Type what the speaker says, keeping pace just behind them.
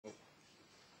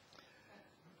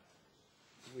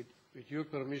With your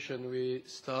permission, we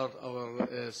start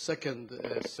our second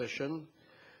session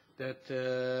that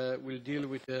will deal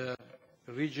with the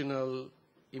regional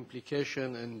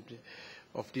implication and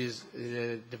of these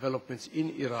developments in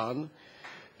Iran,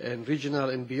 and regional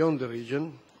and beyond the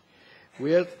region.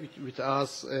 We have with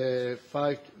us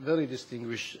five very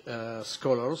distinguished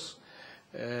scholars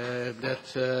that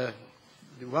the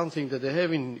one thing that they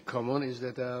have in common is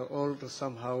that they are all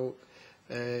somehow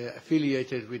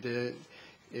affiliated with the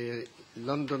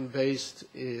London-based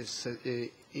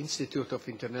Institute of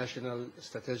International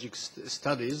Strategic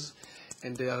Studies,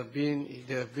 and they have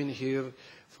been here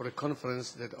for a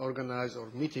conference that organized or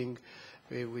meeting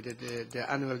with the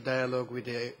annual dialogue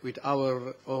with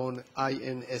our own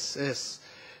INSS.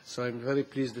 So I'm very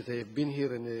pleased that they have been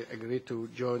here and they agreed to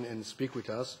join and speak with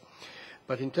us.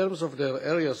 But in terms of their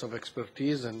areas of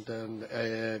expertise and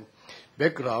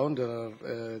background,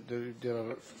 there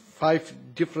are five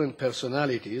different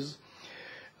personalities.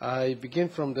 I begin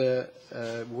from the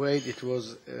way it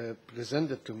was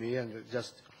presented to me and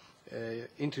just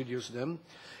introduce them.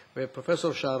 We have Professor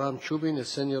Shahram Chubin, a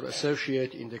senior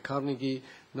associate in the Carnegie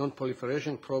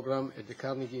Non-Proliferation Program at the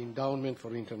Carnegie Endowment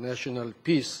for International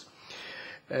Peace.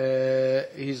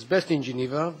 He's based in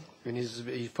Geneva, and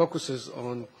he focuses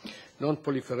on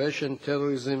non-proliferation,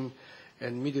 terrorism,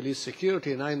 and Middle East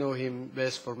security, and I know him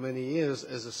best for many years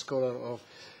as a scholar of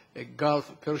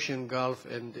Persian Gulf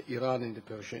and Iran in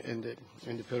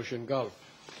the Persian Gulf.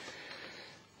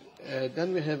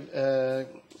 Then we have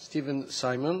Stephen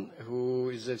Simon, who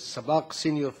is a Sabak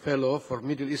Senior Fellow for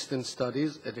Middle Eastern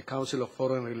Studies at the Council of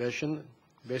Foreign Relations,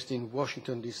 based in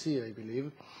Washington, D.C., I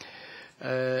believe,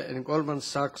 and Goldman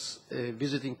Sachs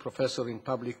visiting professor in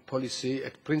public policy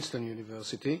at Princeton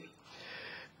University.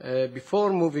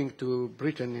 Before moving to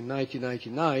Britain in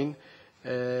 1999,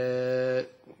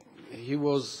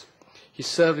 he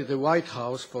served at the White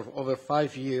House for over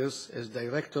 5 years as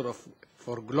director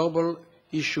for global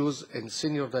issues and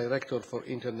senior director for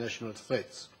international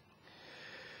threats.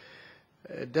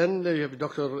 Then you have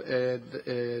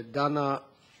Dr. Dana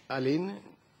Allin,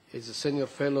 is a senior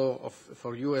fellow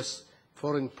for U.S.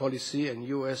 foreign policy and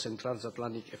U.S. and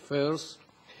transatlantic affairs.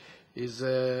 Is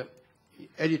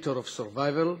editor of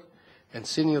Survival and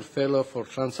senior fellow for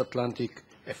transatlantic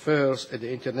affairs at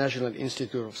the International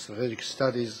Institute of Strategic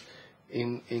Studies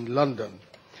in London.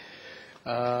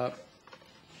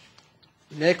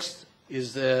 Next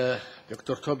is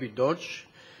Dr. Toby Dodge.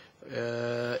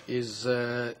 Is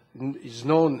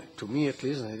known to me at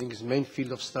least, and I think his main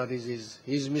field of studies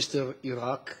is Mr.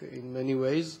 Iraq in many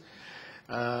ways.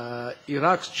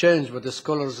 Iraq's changed, but the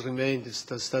scholars remain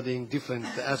studying different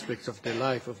aspects of the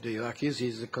life of the Iraqis.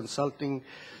 He's a consulting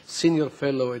senior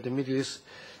fellow at the Middle East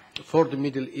for the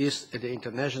Middle East at the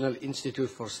International Institute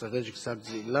for Strategic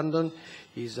Studies in London.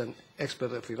 He's an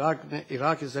expert of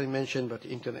Iraq, as I mentioned, but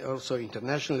also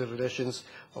international relations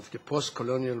of the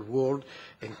post-colonial world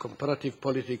and comparative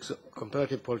politics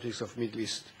of Middle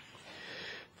East.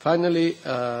 Finally,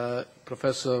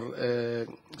 Professor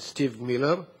Steve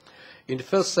Miller. In the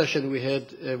first session, we had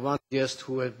one guest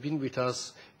who had been with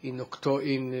us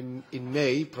in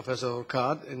May, Professor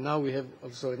Orkad, and now we have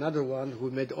also another one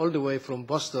who made all the way from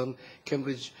Boston,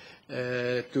 Cambridge,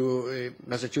 to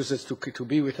Massachusetts to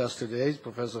be with us today,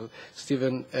 Professor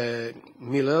Stephen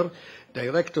Miller,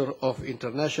 Director of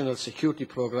International Security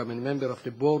Program and member of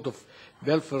the Board of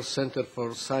Welfare Center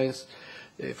for Sciences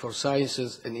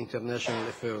and International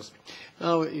Affairs.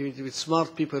 Now, with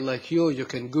smart people like you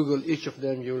can Google each of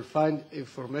them. You will find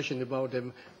information about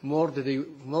them more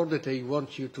that they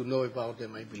want you to know about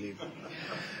them, I believe.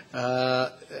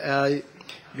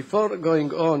 Before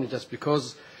going on, just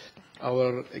because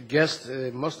our guests,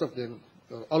 most of them,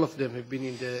 or all of them, have been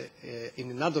in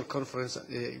another conference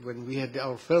when we had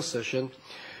our first session.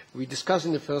 We discussed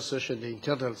in the first session the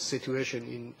internal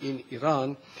situation in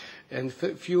Iran, and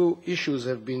a few issues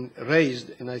have been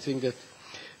raised, and I think that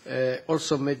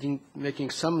also making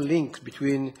some links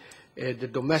between the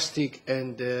domestic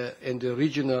and the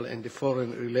regional and the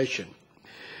foreign relation.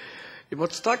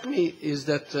 What struck me is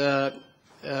that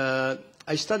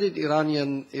I studied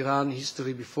Iran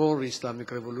history before the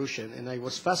Islamic Revolution, and I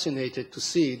was fascinated to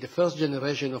see the first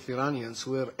generation of Iranians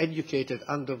who were educated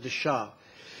under the Shah,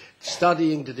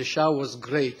 studying that the Shah was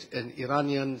great and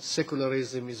Iranian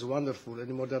secularism is wonderful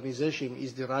and modernization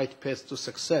is the right path to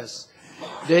success.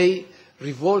 They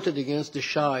revolted against the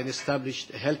Shah and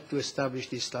helped to establish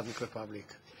the Islamic Republic.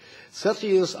 30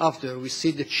 years after, we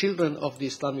see the children of the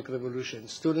Islamic Revolution,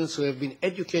 students who have been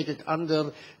educated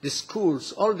under the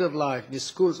schools all their life, the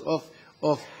schools of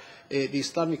the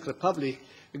Islamic Republic,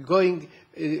 going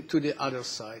to the other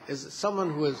side. As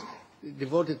someone who has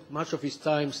devoted much of his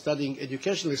time studying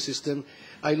educational system,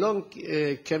 I long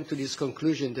came to this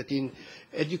conclusion that in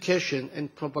education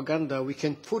and propaganda we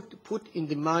can put in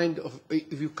the mind of,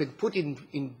 if you can put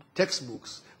in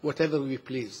textbooks whatever we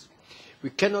please. We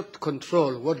cannot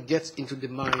control what gets into the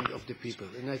mind of the people.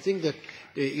 And I think that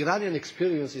the Iranian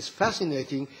experience is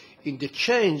fascinating in the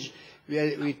change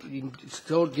in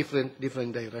so different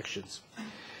directions.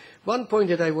 One point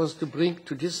that I want to bring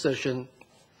to this session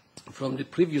from the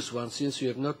previous one, since you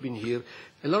have not been here,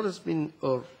 a lot has been,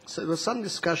 or there was some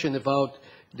discussion about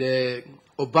the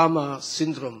Obama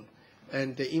syndrome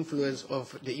and the influence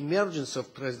of the emergence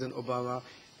of President Obama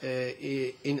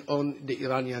on the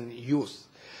Iranian youth.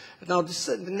 Now,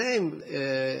 the name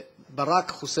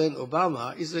Barack Hussein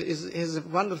Obama has a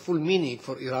wonderful meaning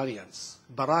for Iranians.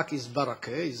 Barak is barakah,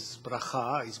 is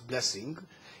bracha, is blessing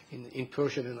in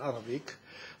Persian and Arabic.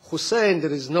 Hussein,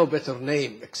 there is no better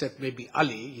name except maybe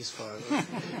Ali, his father.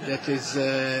 That is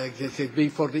be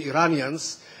for the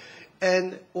Iranians.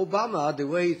 And Obama, the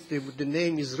way the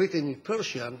name is written in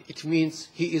Persian, it means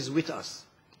he is with us.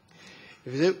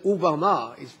 If you say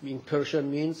Obama in Persian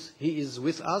means he is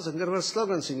with us, and there were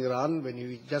slogans in Iran when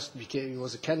he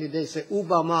was a candidate, say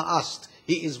Obama asked,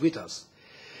 he is with us.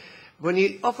 When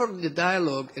he offered the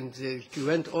dialogue and he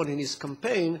went on in his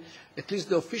campaign, at least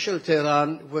the official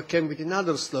Tehran came with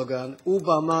another slogan,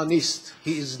 Obama nist,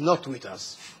 he is not with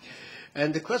us.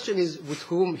 And the question is with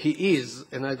whom he is,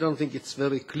 and I don't think it's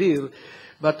very clear,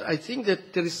 but I think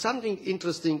that there is something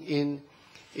interesting in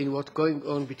what's going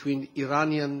on between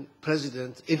Iranian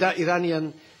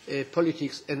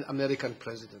politics and American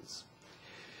presidents.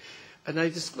 And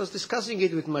I was discussing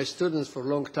it with my students for a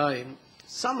long time.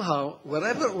 Somehow,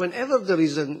 whenever there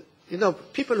is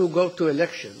people who go to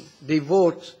election, they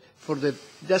vote for the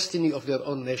destiny of their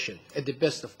own nation at the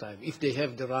best of time, if they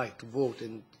have the right to vote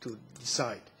and to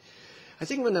decide. I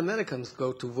think when Americans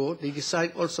go to vote, they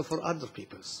decide also for other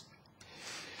peoples.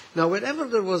 Now, whenever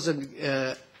there was an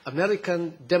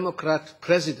American Democrat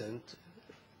president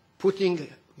putting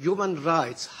human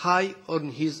rights high on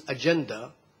his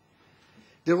agenda,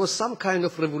 there was some kind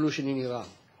of revolution in Iran.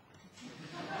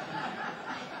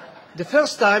 The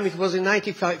first time it was in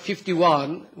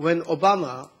 1951 when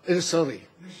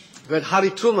when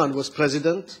Harry Truman was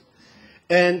president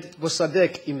and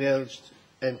Mossadegh emerged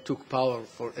and took power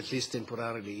for at least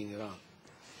temporarily in Iran.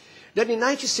 Then in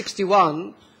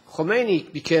 1961,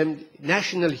 Khomeini became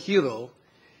national hero.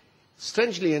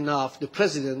 Strangely enough, the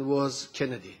president was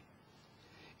Kennedy.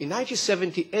 In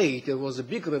 1978, there was a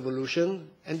big revolution,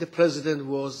 and the president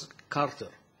was Carter.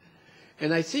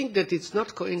 And I think that it's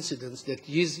not coincidence that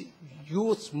his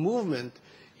youth movement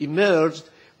emerged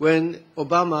when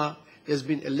Obama has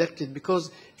been elected, because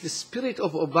the spirit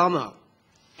of Obama,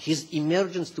 his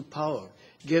emergence to power,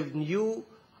 gave new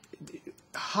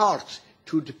heart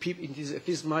to the people, at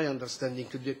least my understanding,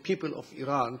 to the people of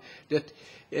Iran, that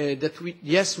we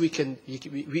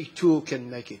too can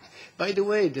make it. By the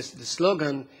way, the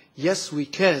slogan, yes we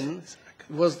can,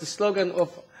 was the slogan of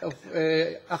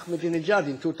Ahmadinejad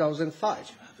in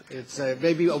 2005. It's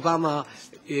maybe Obama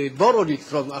borrowed it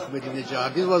from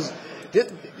Ahmadinejad. It was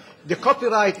the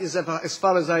copyright is, as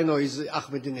far as I know, is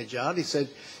Ahmadinejad. He said,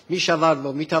 "Mi shavad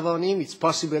lo mitavanim," it's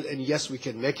possible, and yes, we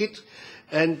can make it.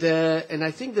 And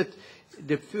I think that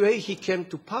the way he came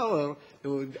to power,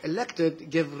 elected,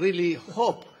 gave really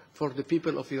hope for the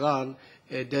people of Iran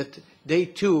that they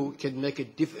too can make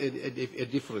a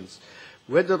difference.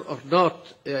 Whether or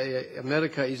not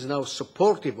America is now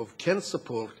supportive or can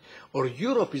support, or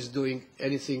Europe is doing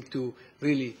anything to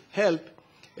really help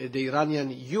the Iranian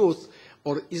youth,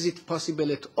 or is it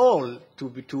possible at all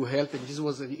to help? And this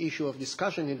was an issue of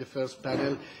discussion in the first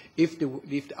panel, if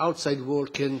the outside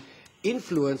world can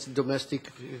influence the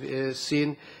domestic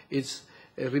scene, it's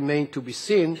remained to be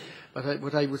seen. But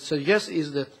what I would suggest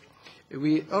is that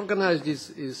we organize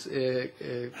this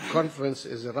conference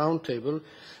as a roundtable.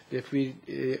 That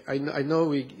I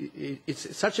know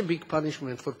it's such a big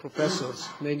punishment for professors,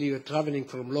 mainly traveling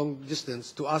from long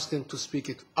distance, to ask them to speak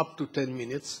it up to 10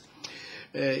 minutes.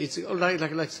 It's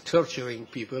like torturing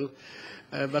people.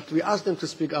 But we ask them to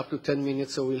speak up to 10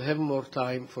 minutes, so we'll have more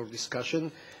time for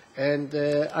discussion. And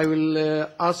I will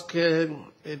ask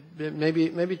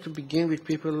maybe to begin with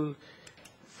people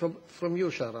from you,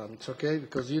 Shahram. It's okay,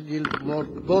 because you deal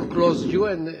more close. You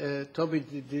and Toby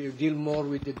deal more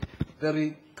with the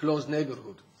very close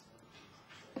neighborhood.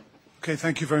 Okay,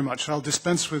 thank you very much. I'll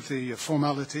dispense with the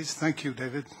formalities. Thank you,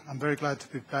 David. I'm very glad to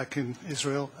be back in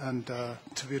Israel and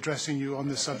to be addressing you on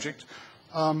this subject.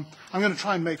 I'm going to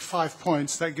try and make 5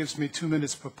 points. That gives me 2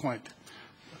 minutes per point.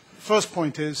 First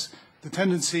point is, the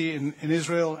tendency in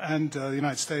Israel and the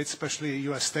United States, especially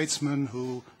U.S. statesmen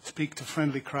who speak to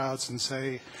friendly crowds and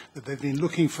say that they've been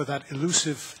looking for that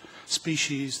elusive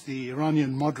species, the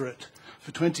Iranian moderate,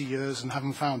 for 20 years and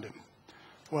haven't found him.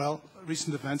 Well,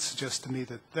 recent events suggest to me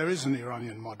that there is an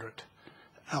Iranian moderate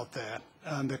out there,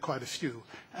 and there are quite a few.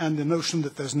 And the notion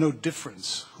that there's no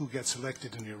difference who gets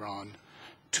elected in Iran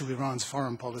to Iran's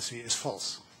foreign policy is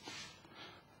false.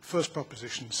 First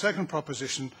proposition. Second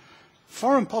proposition,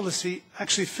 foreign policy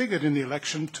actually figured in the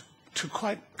election to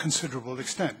quite considerable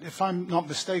extent. If I'm not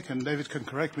mistaken, David can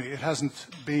correct me, it hasn't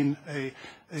been a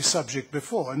subject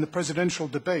before. In the presidential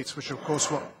debates, which of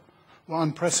course were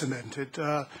unprecedented,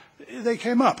 they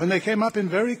came up, and they came up in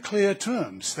very clear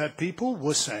terms, that people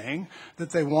were saying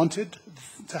that they wanted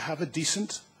to have a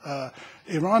decent,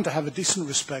 Iran to have a decent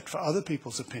respect for other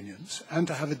people's opinions and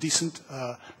to have a decent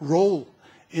role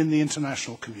in the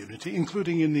international community,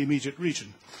 including in the immediate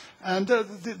region. And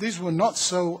these were not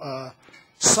so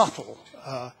subtle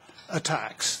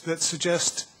attacks that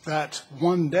suggest that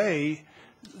one day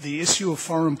the issue of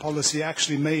foreign policy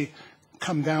actually may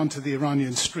come down to the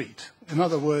Iranian street. In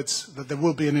other words, that there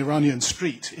will be an Iranian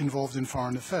street involved in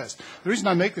foreign affairs. The reason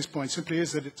I make this point simply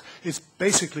is that it's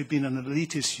basically been an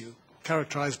elite issue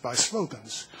characterized by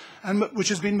slogans, and which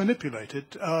has been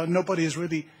manipulated. Nobody has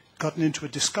really gotten into a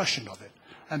discussion of it.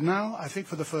 And now, I think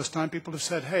for the first time, people have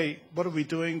said, hey, what are we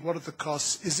doing? What are the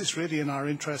costs? Is this really in our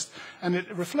interest? And it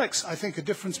reflects, I think, a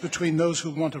difference between those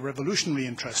who want a revolutionary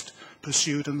interest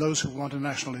pursued and those who want a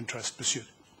national interest pursued.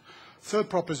 Third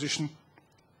proposition,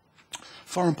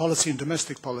 foreign policy and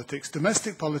domestic politics.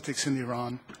 Domestic politics in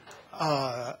Iran,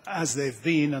 as they've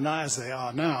been and as they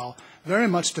are now, very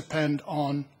much depend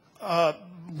on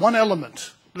one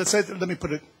element. Let me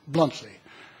put it bluntly.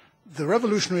 The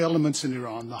revolutionary elements in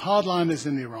Iran, the hardliners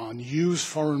in Iran, use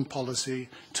foreign policy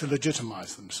to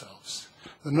legitimize themselves.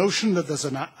 The notion that there's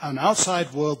an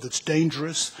outside world that's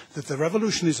dangerous, that the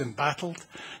revolution is embattled,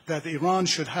 that Iran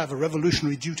should have a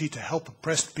revolutionary duty to help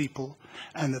oppressed people,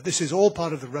 and that this is all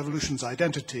part of the revolution's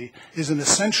identity, is an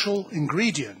essential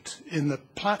ingredient in the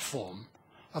platform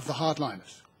of the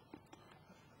hardliners.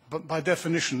 But by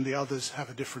definition, the others have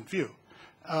a different view.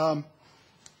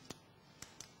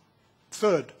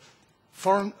 Third,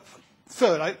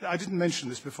 I didn't mention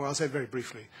this before, I'll say it very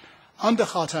briefly. Under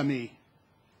Khatami,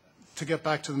 to get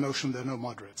back to the notion there are no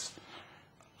moderates,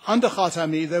 under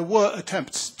Khatami there were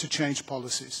attempts to change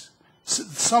policies.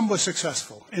 Some were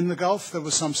successful. In the Gulf there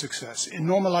was some success. In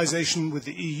normalization with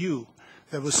the EU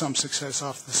there was some success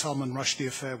after the Salman Rushdie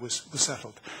affair was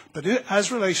settled. But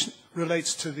as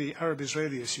relates to the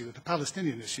Arab-Israeli issue, the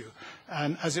Palestinian issue,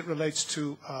 and as it relates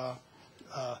to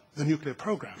the nuclear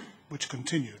program, which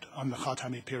continued on the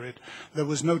Khatami period, there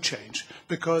was no change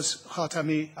because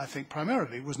Khatami, I think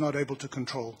primarily, was not able to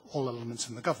control all elements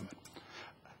in the government.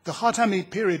 The Khatami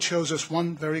period shows us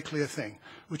one very clear thing,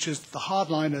 which is the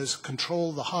hardliners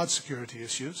control the hard security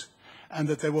issues and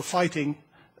that they were fighting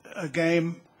a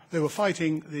game, they were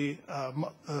fighting the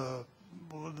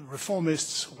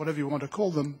reformists, whatever you want to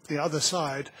call them, the other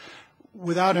side,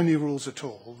 without any rules at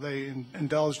all. They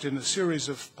indulged in a series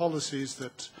of policies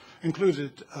that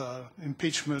included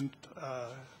impeachment,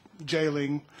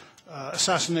 jailing,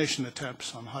 assassination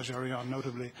attempts on Hajarian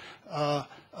notably,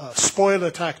 spoiler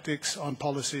tactics on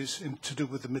policies to do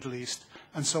with the Middle East,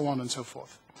 and so on and so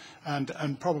forth,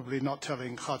 and probably not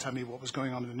telling Khatami what was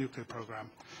going on in the nuclear program.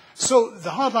 So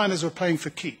the hardliners were playing for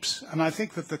keeps, and I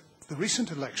think that the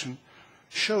recent election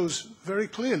shows very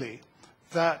clearly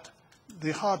that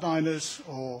the hardliners,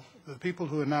 or the people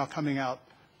who are now coming out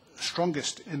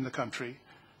strongest in the country,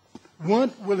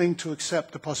 weren't willing to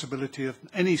accept the possibility of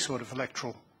any sort of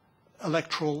electoral,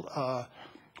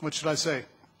 what should I say,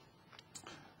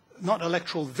 not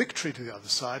electoral victory to the other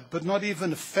side, but not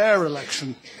even a fair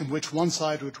election in which one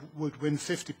side would win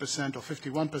 50% or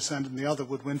 51% and the other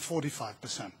would win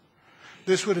 45%.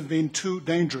 This would have been too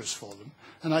dangerous for them,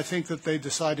 and I think that they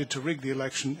decided to rig the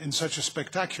election in such a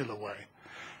spectacular way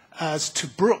as to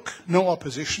brook no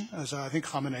opposition. As I think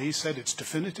Khamenei said, it's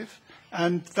definitive,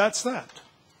 and that's that.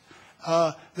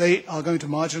 They are going to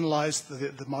marginalize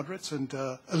the moderates and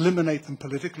eliminate them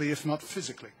politically, if not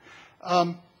physically.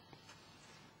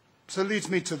 So it leads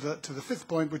me to the fifth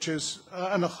point, which is,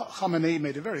 and Khamenei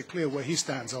made it very clear where he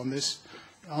stands on this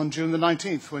on June the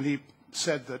 19th, when he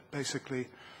said that basically,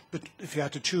 if you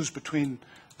had to choose between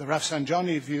the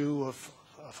Rafsanjani view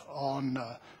on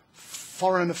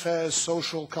foreign affairs,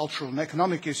 social, cultural, and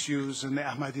economic issues, and the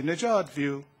Ahmadinejad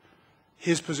view,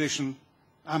 his position,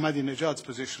 Ahmadinejad's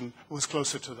position, was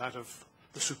closer to that of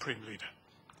the supreme leader.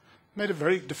 Made a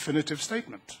very definitive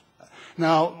statement.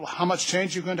 Now, how much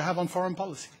change are you going to have on foreign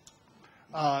policy?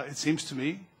 it seems to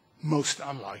me most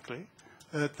unlikely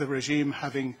that the regime,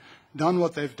 having done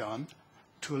what they've done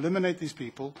to eliminate these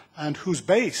people, and whose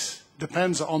base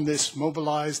depends on this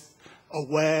mobilized,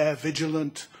 aware,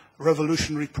 vigilant,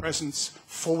 revolutionary presence,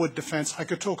 forward defense. I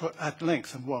could talk at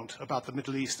length, and won't, about the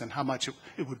Middle East and how much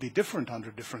it would be different under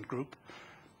a different group.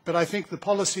 But I think the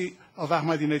policy of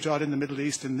Ahmadinejad in the Middle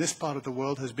East, in this part of the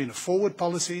world, has been a forward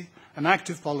policy, an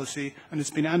active policy, and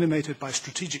it's been animated by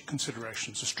strategic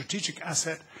considerations, a strategic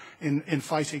asset in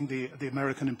fighting the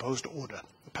American-imposed order,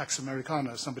 the Pax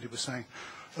Americana, as somebody was saying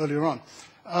earlier on.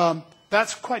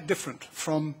 That's quite different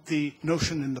from the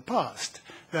notion in the past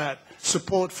that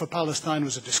support for Palestine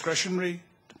was a discretionary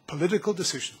political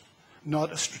decision,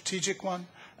 not a strategic one,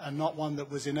 and not one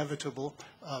that was inevitable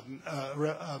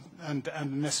and a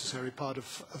necessary part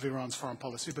of Iran's foreign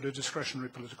policy, but a discretionary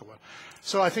political one.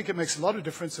 So I think it makes a lot of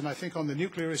difference, and I think on the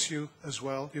nuclear issue as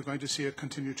well, you're going to see a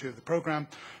continuity of the program,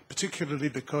 particularly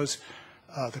because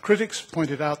the critics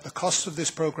pointed out the costs of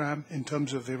this program in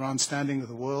terms of Iran's standing in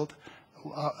the world,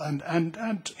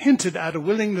 and hinted at a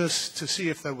willingness to see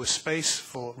if there was space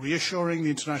for reassuring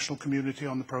the international community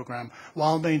on the program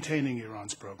while maintaining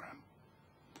Iran's program,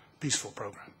 peaceful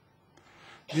program.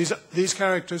 These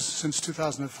characters, since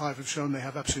 2005, have shown they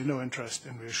have absolutely no interest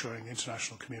in reassuring the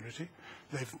international community.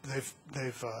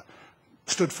 They've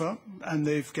stood firm, and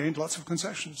they've gained lots of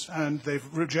concessions, and they've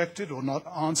rejected or not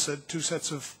answered two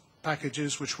sets of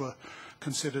packages which were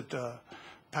considered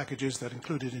packages that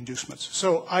included inducements.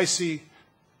 So I see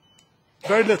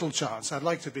very little chance, I'd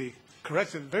like to be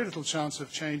corrected, very little chance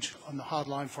of change on the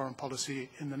hardline foreign policy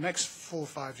in the next 4 or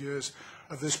 5 years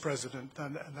of this president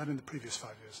than in the previous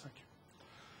 5 years. Thank you.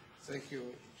 Thank you,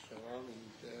 Shahram,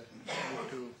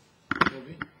 and move to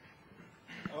Toby.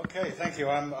 Okay, thank you.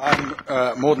 I'm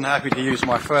more than happy to use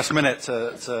my first minute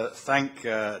to thank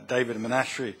David and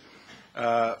Menashri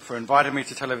for inviting me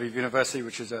to Tel Aviv University,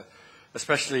 which is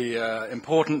especially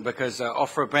important because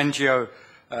Ofra Bengio,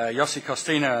 Yossi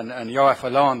Costina, and Yoav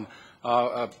Allin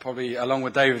are probably, along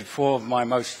with David, 4 of my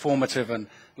most formative and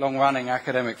long-running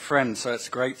academic friends, so it's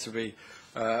great to be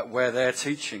where they're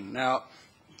teaching. Now,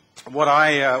 what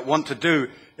I want to do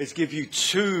is give you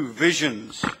 2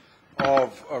 visions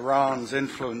of Iran's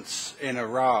influence in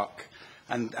Iraq,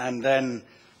 and then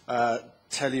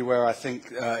tell you where I think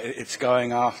it's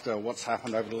going after what's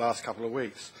happened over the last couple of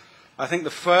weeks. I think the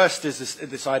first is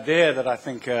this idea that I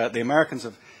think the Americans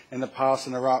have, in the past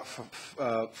in Iraq,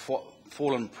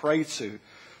 fallen prey to,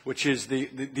 which is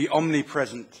the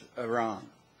omnipresent Iran.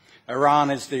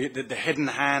 Iran is the hidden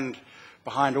hand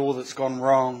behind all that's gone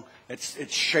wrong.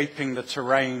 It's shaping the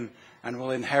terrain and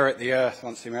will inherit the earth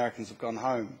once the Americans have gone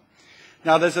home.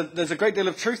 Now, there's a great deal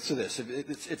of truth to this.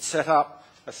 It's set up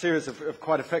a series of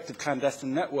quite effective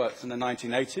clandestine networks in the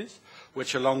 1980s,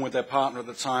 which, along with their partner at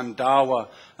the time, Dawa,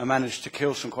 managed to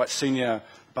kill some quite senior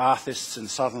Baathists in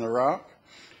southern Iraq.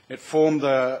 It formed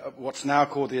what's now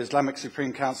called the Islamic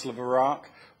Supreme Council of Iraq,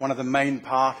 one of the main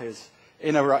parties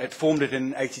in Iraq. It formed it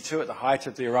in '82 at the height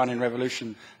of the Iranian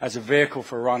Revolution as a vehicle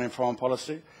for Iranian foreign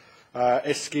policy.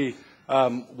 ISKI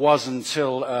was,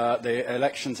 until the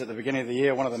elections at the beginning of the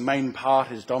year, one of the main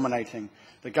parties dominating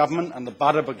the government, and the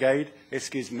Badr Brigade,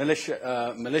 ISKI's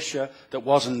militia that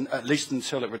wasn't, at least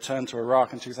until it returned to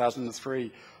Iraq in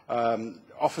 2003,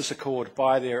 officer corps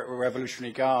by the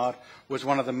Revolutionary Guard, was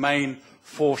one of the main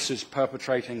forces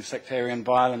perpetrating sectarian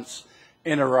violence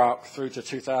in Iraq through to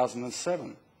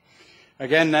 2007.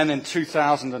 Again, then in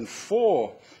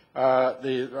 2004,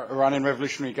 the Iranian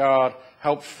Revolutionary Guard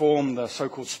helped form the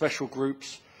so-called special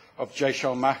groups of Jaish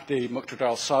al-Mahdi, Muqtada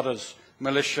al-Sadr's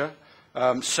militia,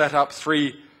 set up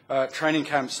 3 training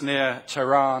camps near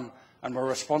Tehran, and were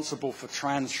responsible for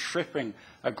transshipping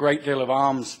a great deal of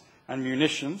arms and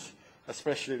munitions,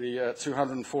 especially the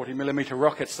 240mm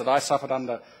rockets that I suffered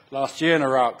under last year in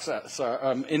Iraq,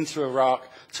 into Iraq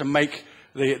to make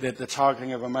the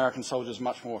targeting of American soldiers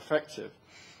much more effective.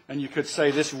 And you could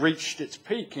say this reached its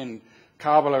peak in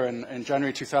Kabul in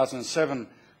January 2007,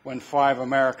 when 5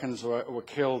 Americans were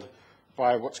killed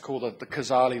by what's called the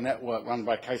Khazali network, run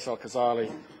by Qaisar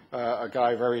Khazali, a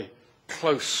guy very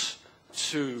close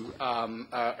to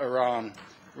Iran,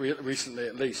 recently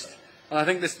at least. And I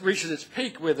think this reaches its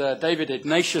peak with David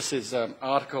Ignatius's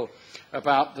article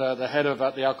about the head of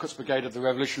the Al-Quds Brigade of the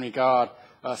Revolutionary Guard,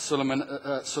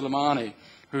 Soleimani,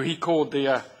 who he called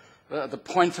the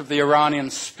point of the Iranian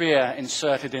spear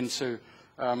inserted into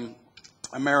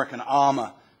American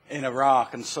armor in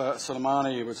Iraq. And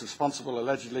Soleimani was responsible,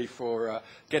 allegedly, for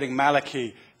getting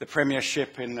Maliki the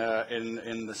premiership in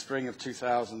the spring of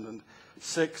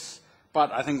 2006.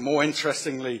 But I think more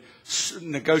interestingly,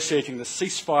 negotiating the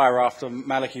ceasefire after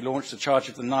Maliki launched the Charge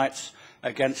of the Knights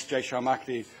against Jaish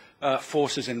al-Mahdi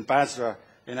forces in Basra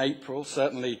in April.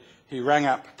 Certainly, he rang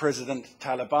up President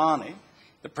Talabani,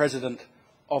 the president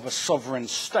of a sovereign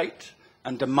state,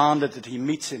 and demanded that he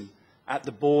meet him at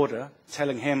the border,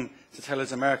 telling him to tell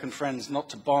his American friends not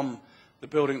to bomb the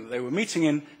building that they were meeting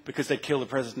in because they'd kill the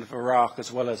president of Iraq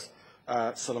as well as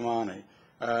Soleimani,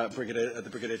 the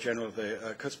Brigadier General of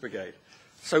the Quds Brigade.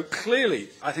 So clearly,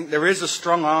 I think there is a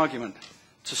strong argument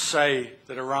to say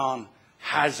that Iran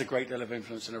has a great deal of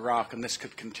influence in Iraq, and this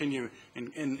could continue,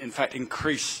 in fact,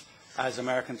 increase as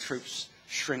American troops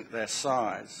shrink their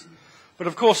size. But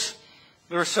of course,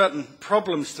 there are certain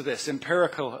problems to this,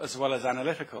 empirical as well as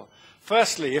analytical.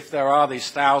 Firstly, if there are these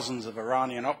thousands of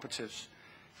Iranian operatives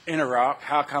in Iraq,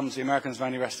 how comes the Americans have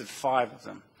only arrested 5 of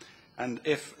them? And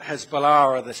if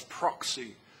Hezbollah are this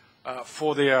proxy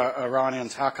for the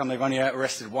Iranians, how come they've only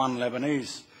arrested 1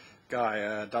 Lebanese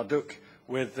guy, Darduk,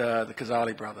 with the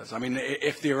Khazali brothers? I mean,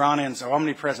 if the Iranians are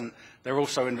omnipresent, they're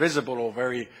also invisible or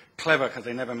very clever because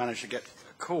they never manage to get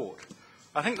caught.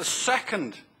 I think the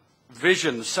second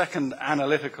vision, the second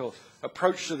analytical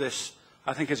approach to this,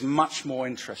 I think, is much more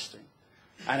interesting.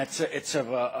 And it's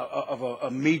of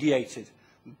a mediated,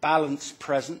 balanced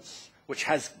presence, which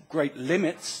has great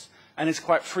limits and is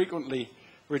quite frequently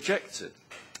rejected.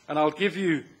 And I'll give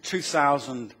you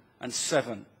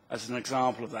 2007 as an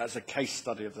example of that, as a case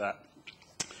study of that.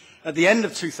 At the end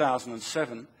of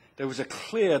 2007, there was a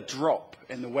clear drop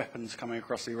in the weapons coming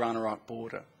across the Iran-Iraq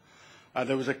border.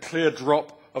 There was a clear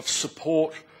drop of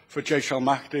support for Jaish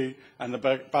al-Mahdi and the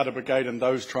Badr Brigade and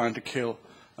those trying to kill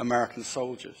American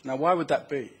soldiers. Now, why would that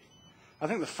be? I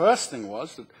think the first thing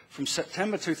was that from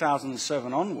September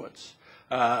 2007 onwards,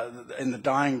 in the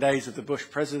dying days of the Bush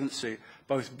presidency,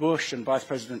 both Bush and Vice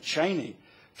President Cheney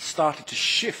started to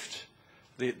shift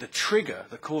the trigger,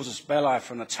 the casus belli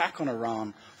for an attack on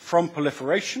Iran from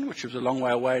proliferation, which was a long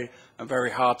way away and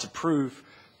very hard to prove,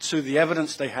 to the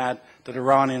evidence they had that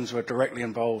Iranians were directly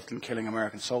involved in killing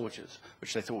American soldiers,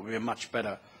 which they thought would be a much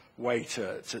better way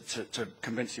to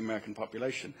convince the American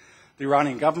population. The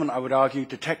Iranian government, I would argue,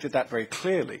 detected that very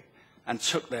clearly and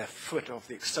took their foot off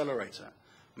the accelerator,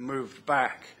 moved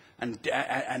back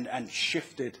and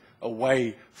shifted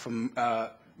away from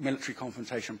military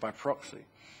confrontation by proxy.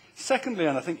 Secondly,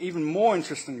 and I think even more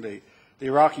interestingly, the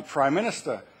Iraqi Prime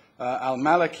Minister,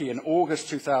 al-Maliki, in August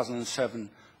 2007,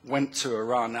 went to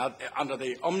Iran. Now, under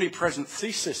the omnipresent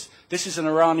thesis, this is an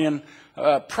Iranian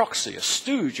proxy, a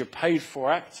stooge, a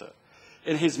paid-for actor.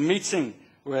 In his meeting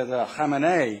with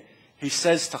Khamenei, he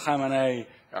says to Khamenei,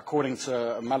 according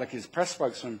to Maliki's press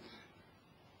spokesman,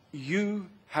 you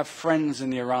have friends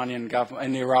in the Iranian government,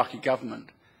 in the Iraqi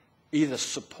government. Either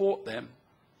support them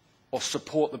or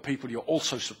support the people you're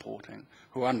also supporting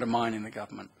who are undermining the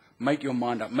government. Make your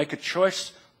mind up. Make a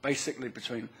choice, basically,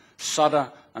 between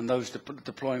Sadr and those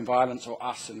deploying violence, or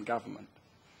us in government.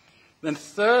 Then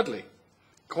thirdly,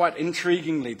 quite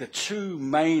intriguingly, the 2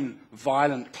 main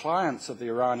violent clients of the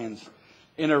Iranians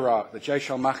in Iraq, the Jaish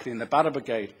al-Mahdi and the Badr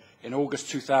Brigade, in August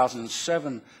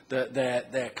 2007,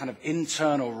 their kind of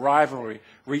internal rivalry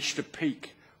reached a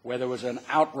peak where there was an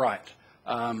outright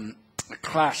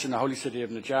clash in the holy city of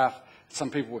Najaf. Some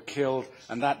people were killed,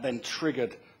 and that then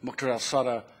triggered Muqtada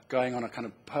al-Sadr going on a kind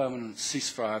of permanent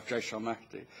ceasefire of Jaish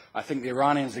al-Mahdi. I think the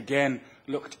Iranians again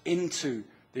looked into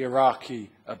the Iraqi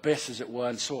abyss, as it were,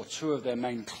 and saw 2 of their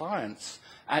main clients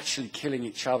actually killing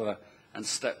each other and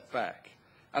stepped back.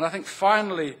 And I think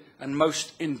finally, and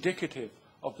most indicative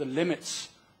of the limits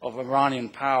of Iranian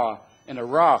power in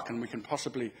Iraq, and we can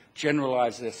possibly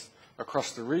generalize this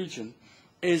across the region,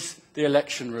 is the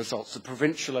election results, the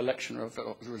provincial election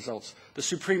results. The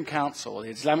Supreme Council, the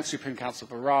Islamic Supreme Council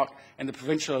of Iraq, in the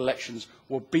provincial elections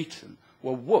were beaten,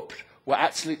 were whooped, were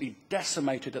absolutely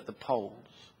decimated at the polls.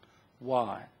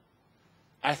 Why?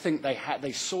 I think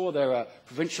they saw their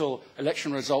provincial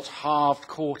election results halved,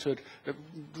 quartered,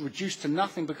 reduced to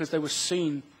nothing because they were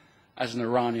seen as an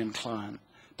Iranian client.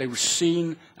 They were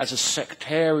seen as a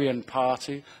sectarian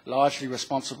party, largely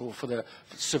responsible for the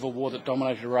civil war that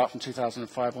dominated Iraq from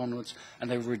 2005 onwards, and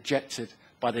they were rejected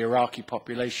by the Iraqi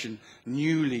population,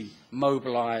 newly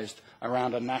mobilized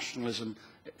around a nationalism,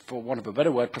 for want of a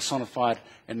better word, personified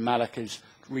in Maliki's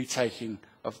retaking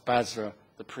of Basra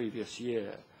the previous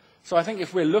year. So I think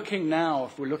if we're looking now,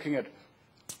 if we're looking at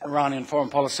Iranian foreign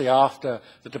policy after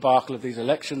the debacle of these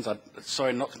elections,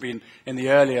 sorry not to be in the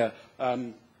earlier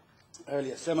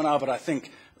seminar, but I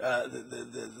think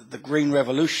the Green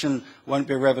Revolution won't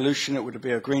be a revolution, it would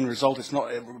be a green result. It's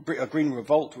not a green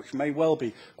revolt, which may well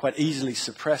be quite easily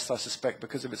suppressed, I suspect,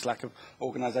 because of its lack of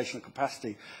organizational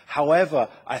capacity. However,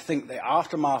 I think the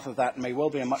aftermath of that may well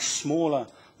be a much smaller,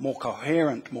 more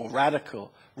coherent, more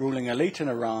radical ruling elite in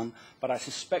Iran, but I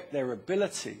suspect their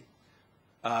ability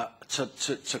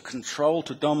to control,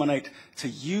 to dominate, to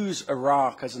use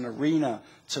Iraq as an arena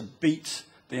to beat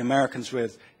the Americans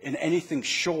with in anything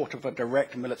short of a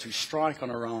direct military strike on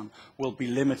Iran will be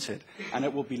limited. And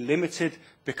it will be limited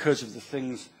because of the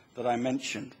things that I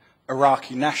mentioned.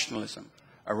 Iraqi nationalism.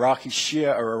 Iraqi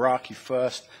Shia are Iraqi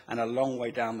first, and a long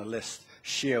way down the list,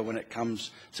 Shia when it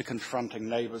comes to confronting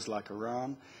neighbors like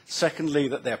Iran. Secondly,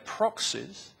 that their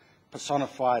proxies,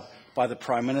 personified by the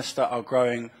Prime Minister, are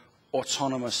growing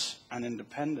autonomous and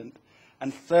independent.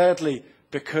 And thirdly,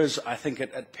 because I think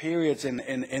at periods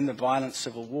in the violent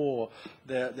civil war,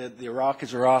 the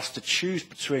Iraqis are asked to choose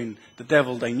between the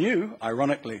devil they knew,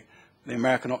 ironically, the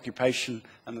American occupation,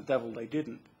 and the devil they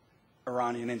didn't,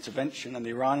 Iranian intervention. And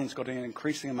the Iranians got an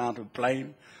increasing amount of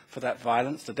blame for that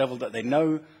violence. The devil that they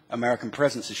know, American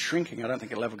presence, is shrinking. I don't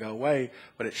think it'll ever go away,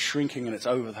 but it's shrinking and it's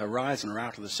over the horizon or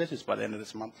out of the cities by the end of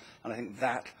this month. And I think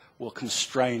that will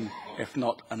constrain, if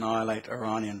not annihilate,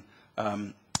 Iranian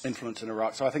influence in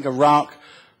Iraq. So I think Iraq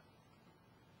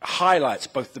highlights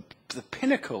both the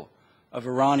pinnacle of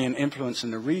Iranian influence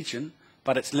in the region,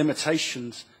 but its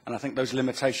limitations, and I think those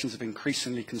limitations have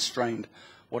increasingly constrained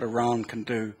what Iran can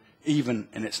do, even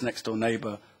in its next-door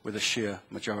neighbor with a Shia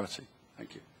majority.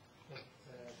 Thank you. Thank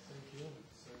you.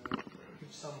 Give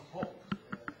some hope.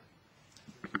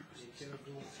 They cannot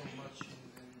do so much in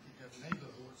their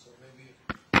neighborhoods, or maybe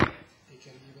they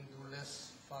can even do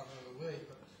less farther away,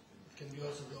 but it can be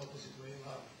also the opposite way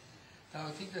around. Now,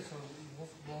 I think that for move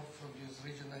more from this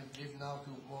region, I give now to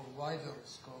more wider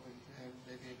scope, and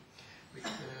maybe we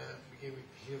begin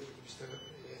here with Mr.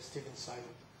 Stephen Simon.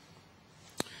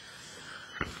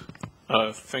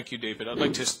 Thank you, David. I'd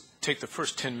like to take the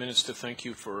first 10 minutes to thank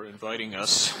you for inviting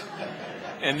us,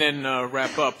 and then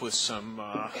wrap up with some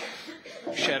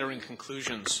shattering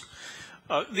conclusions.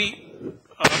 The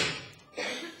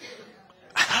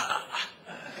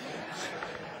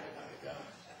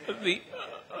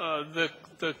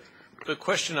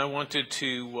question I wanted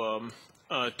to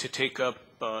take up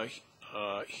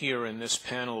here in this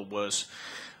panel was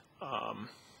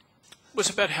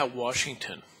about how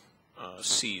Washington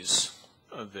sees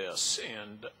this,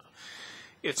 and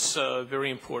it's a very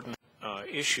important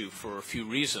issue for a few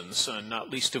reasons, not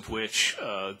least of which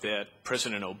that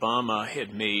President Obama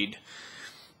had made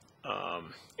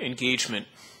engagement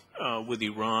with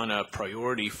Iran a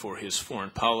priority for his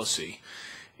foreign policy.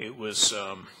 It was,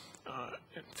 in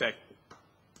fact,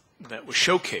 that was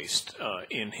showcased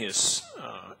in his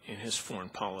foreign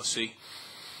policy.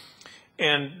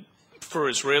 And for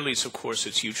Israelis, of course,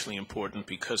 it's hugely important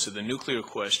because of the nuclear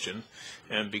question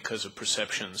and because of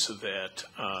perceptions that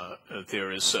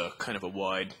there is a kind of a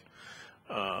wide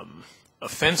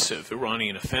offensive,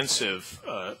 Iranian offensive,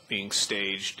 being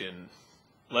staged in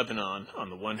Lebanon on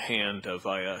the one hand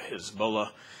via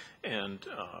Hezbollah, and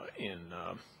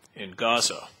in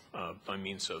Gaza by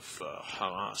means of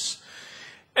Hamas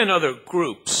and other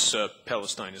groups,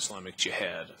 Palestine Islamic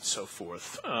Jihad, and so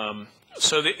forth.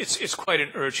 So it's quite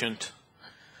an urgent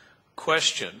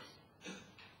question.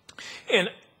 And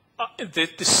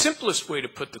the simplest way to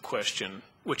put the question,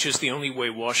 which is the only way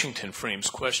Washington frames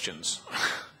questions,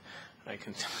 I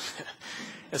can,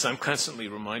 as I'm constantly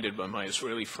reminded by my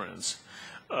Israeli friends,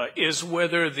 is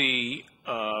whether the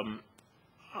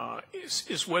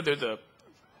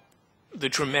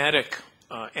dramatic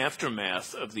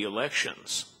aftermath of the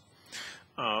elections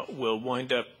will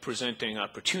wind up presenting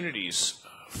opportunities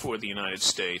for the United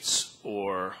States,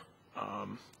 or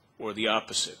the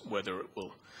opposite, whether it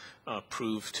will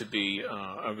prove to be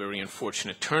a very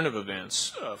unfortunate turn of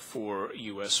events for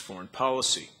U.S. foreign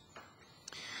policy.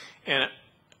 And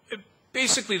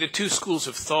basically, the two schools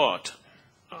of thought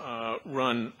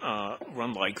run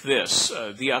like this.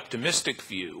 The optimistic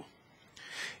view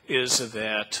is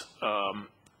that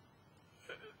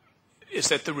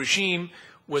the regime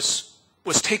was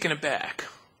taken aback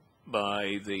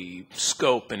by the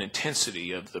scope and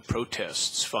intensity of the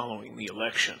protests following the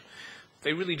election.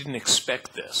 They really didn't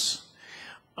expect this.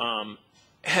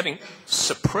 Having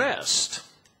suppressed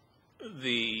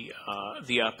the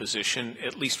opposition,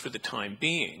 at least for the time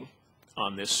being,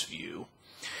 on this view,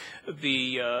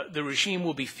 the regime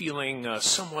will be feeling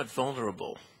somewhat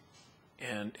vulnerable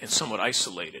and somewhat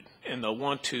isolated, and they'll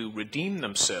want to redeem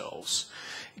themselves,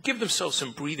 give themselves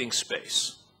some breathing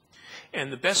space.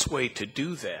 And the best way to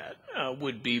do that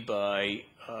would be by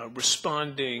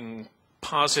responding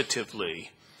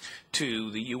positively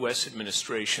to the U.S.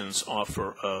 administration's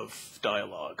offer of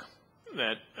dialogue.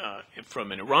 that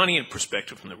from an Iranian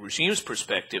perspective, from the regime's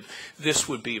perspective, this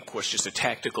would be, of course, just a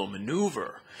tactical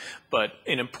maneuver, but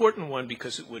an important one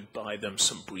because it would buy them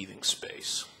some breathing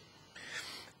space.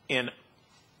 And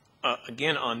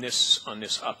again, on this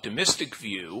optimistic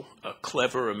view, a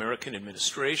clever American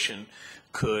administration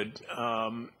could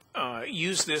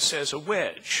use this as a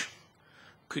wedge,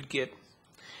 could get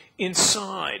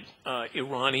inside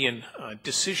Iranian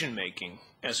decision-making,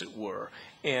 as it were,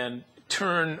 and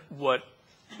turn what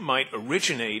might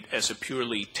originate as a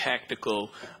purely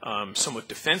tactical, somewhat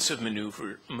defensive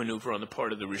maneuver on the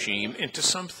part of the regime into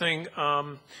something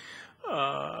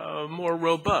more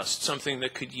robust, something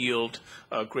that could yield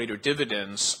greater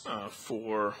dividends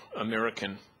for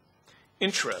American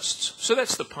interests. So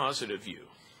that's the positive view.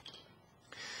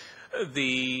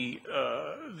 The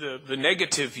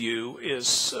negative view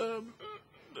is,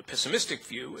 the pessimistic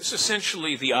view is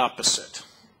essentially the opposite.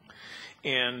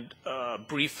 And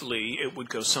briefly, it would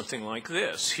go something like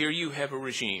this. Here you have a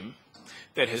regime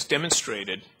that has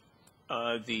demonstrated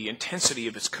the intensity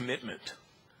of its commitment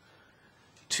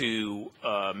to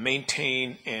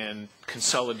maintain and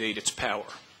consolidate its power.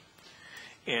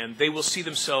 And they will see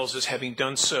themselves as having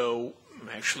done so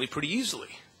actually pretty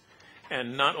easily.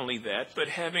 And not only that, but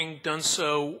having done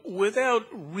so without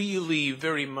really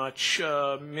very much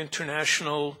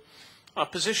international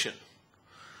opposition.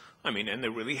 I mean, and there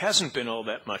really hasn't been all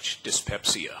that much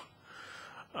dyspepsia.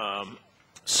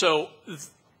 So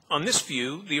on this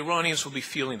view, the Iranians will be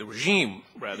feeling, the regime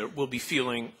rather, will be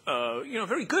feeling,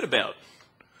 very good about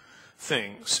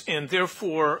things, and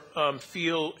therefore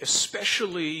feel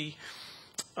especially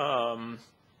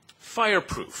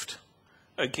fireproofed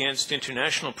against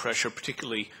international pressure,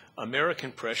 particularly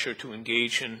American pressure to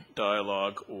engage in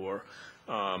dialogue or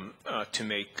to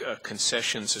make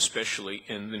concessions, especially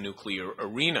in the nuclear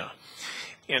arena.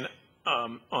 And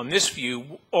on this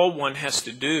view, all one has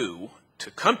to do to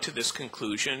come to this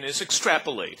conclusion is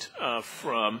extrapolate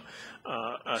from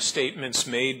statements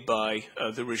made by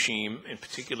the regime, in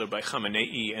particular by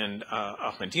Khamenei and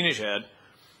Ahmadinejad,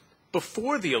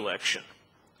 before the election.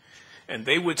 And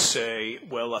they would say,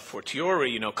 well, a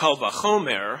fortiori, kal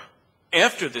vachomer,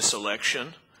 after this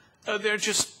election, they're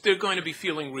going to be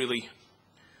feeling really,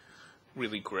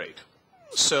 really great.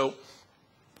 So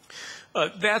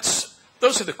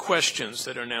those are the questions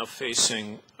that are now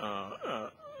facing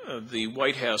the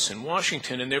White House in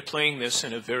Washington, and they're playing this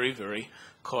in a very, very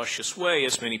cautious way,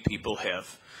 as many people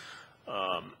have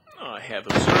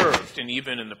observed. And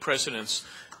even in the president's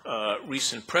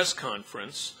recent press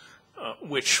conference,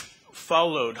 which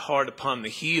followed hard upon the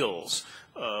heels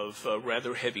of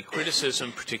rather heavy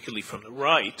criticism, particularly from the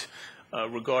right,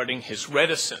 regarding his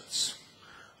reticence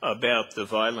about the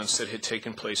violence that had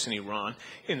taken place in Iran.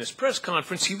 In this press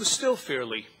conference, he was still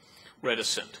fairly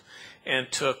reticent and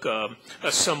took a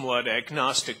somewhat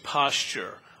agnostic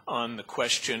posture on the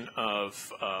question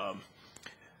of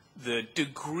the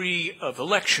degree of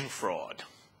election fraud,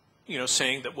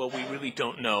 saying that, well, we really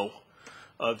don't know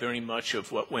very much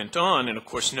of what went on. And, of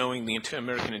course, knowing the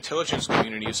American intelligence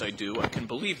community as I do, I can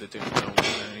believe that they don't know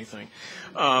anything.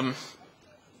 That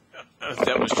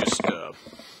was just,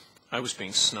 I was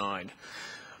being snide.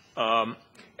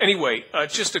 Anyway,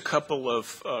 just a couple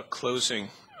of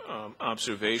closing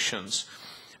observations.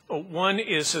 One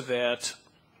is that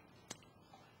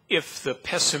if the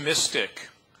pessimistic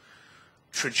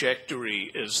trajectory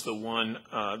is the one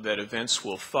that events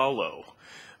will follow,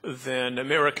 then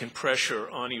American pressure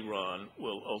on Iran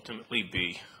will ultimately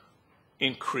be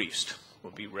increased, will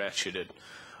be ratcheted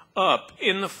up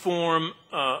in the form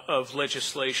of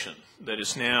legislation that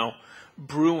is now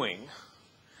brewing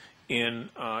in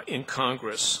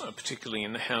Congress, particularly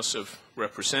in the House of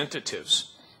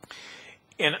Representatives.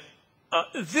 And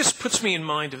this puts me in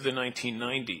mind of the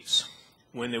 1990s,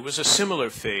 when there was a similar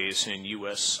phase in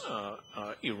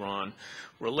U.S.-Iran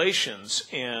relations,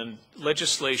 and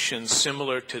legislation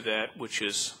similar to that which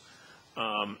is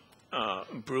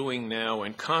brewing now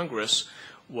in Congress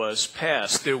was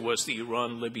passed. There was the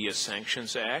Iran-Libya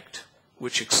Sanctions Act,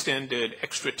 which extended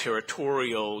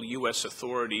extraterritorial U.S.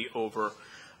 authority over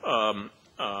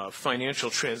financial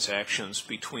transactions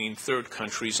between third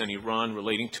countries and Iran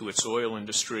relating to its oil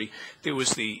industry. There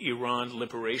was the Iran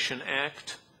Liberation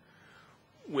Act,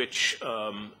 which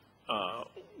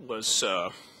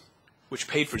which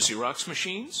paid for Xerox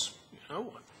machines,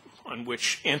 on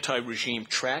which anti-regime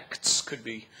tracts could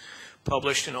be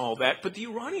published and all that. But the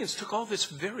Iranians took all this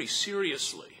very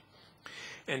seriously.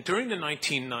 And during the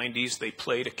 1990s, they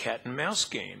played a cat-and-mouse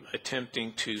game,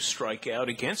 attempting to strike out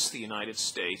against the United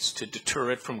States to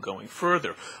deter it from going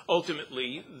further.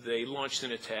 Ultimately, they launched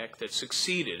an attack that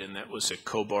succeeded, and that was at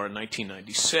Khobar in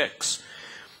 1996.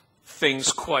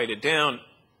 Things quieted down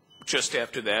just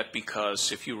after that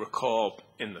because, if you recall,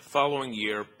 in the following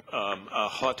year,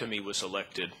 Khatami was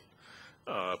elected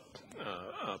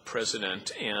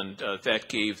president, and that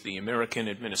gave the American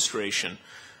administration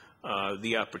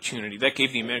the opportunity. That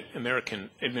gave the American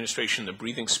administration the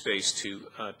breathing space to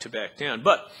back down.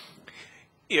 But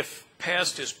if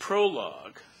past is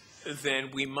prologue,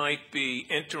 then we might be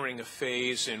entering a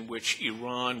phase in which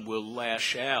Iran will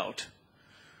lash out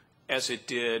as it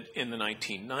did in the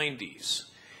 1990s.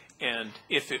 And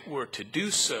if it were to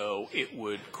do so, it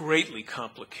would greatly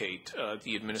complicate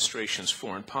the administration's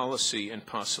foreign policy and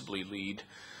possibly lead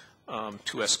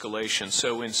to escalation.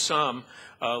 So in sum,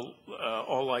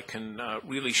 all I can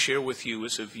really share with you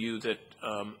is a view that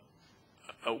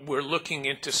we're looking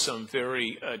into some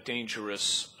very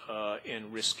dangerous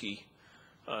and risky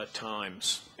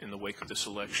times in the wake of this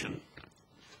election.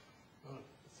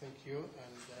 Thank you. And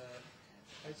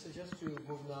I suggest to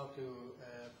move now to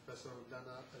Professor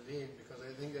Allin, because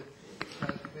I think that I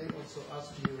may also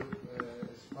ask you,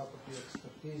 as part of your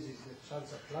expertise, is the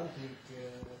transatlantic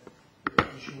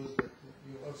issues that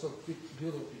you also fit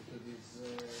Europe into this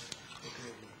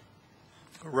agreement.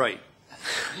 Right.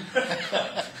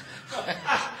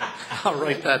 I'll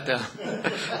write that down.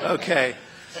 Okay.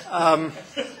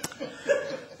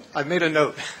 I made a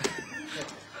note.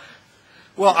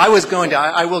 Well, I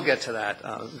will get to that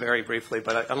very briefly,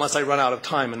 but unless I run out of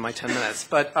time in my 10 minutes.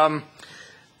 But,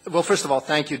 well, first of all,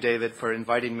 thank you, David, for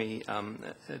inviting me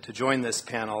to join this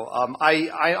panel.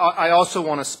 I also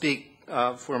want to speak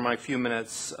for my few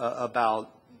minutes about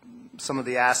some of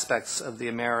the aspects of the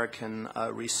American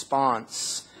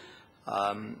response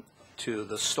to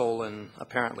the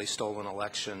apparently stolen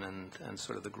election and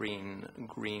sort of the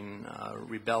green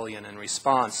rebellion in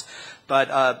response.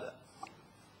 But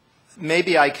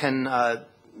maybe I can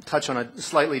touch on a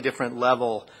slightly different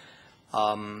level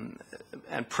and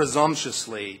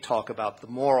presumptuously talk about the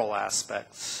moral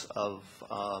aspects of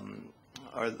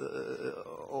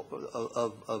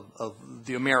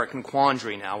the American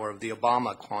quandary now, or of the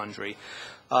Obama quandary.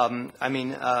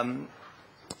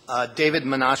 David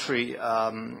Menashri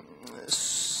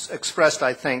expressed,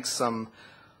 I think, some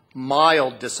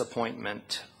mild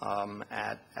disappointment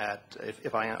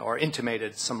or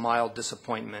intimated some mild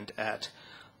disappointment at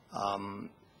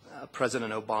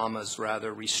President Obama's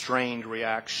rather restrained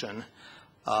reaction,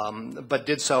 but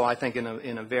did so, I think,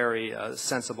 in a very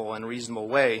sensible and reasonable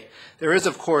way. There is,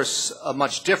 of course, a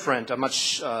much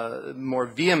more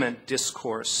vehement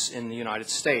discourse in the United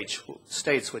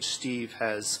States, which Steve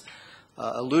has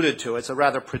alluded to. It's a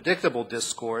rather predictable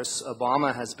discourse.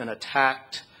 Obama has been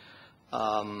attacked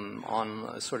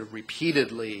on sort of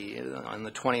repeatedly on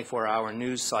the 24-hour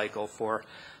news cycle for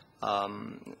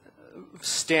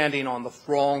standing on the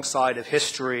wrong side of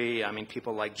history. I mean,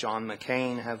 people like John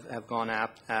McCain have gone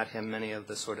at him, many of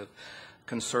the sort of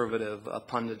conservative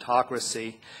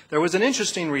punditocracy. There was an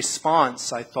interesting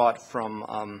response, I thought,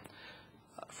 from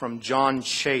John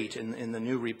Chait in the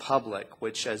New Republic,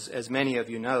 which, as many of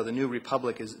you know, the New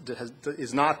Republic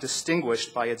is not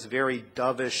distinguished by its very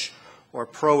dovish or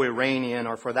pro-Iranian,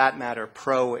 or for that matter,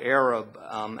 pro-Arab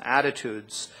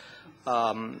attitudes.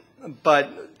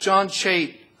 But John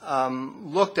Chait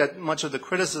looked at much of the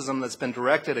criticism that's been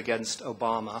directed against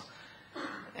Obama,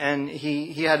 and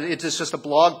it's just a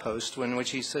blog post in which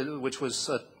he said, which was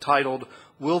titled,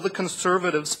 "Will the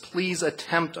conservatives please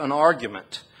attempt an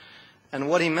argument?" And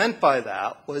what he meant by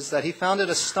that was that he found it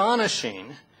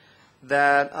astonishing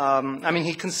that,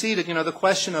 he conceded, the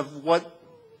question of what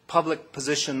public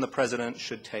position the president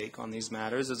should take on these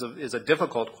matters is a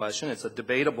difficult question. It's a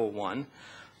debatable one.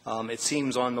 It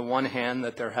seems on the one hand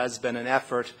that there has been an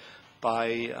effort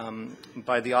by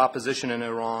the opposition in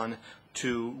Iran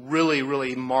to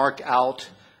really mark out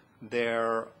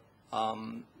their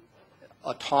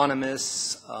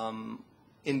autonomous,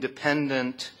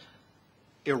 independent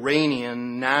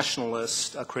Iranian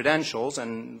nationalist credentials,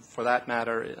 and for that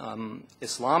matter,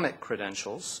 Islamic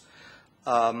credentials.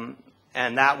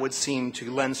 And that would seem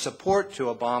to lend support to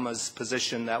Obama's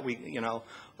position that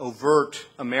overt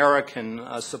American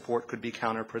support could be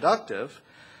counterproductive.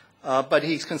 But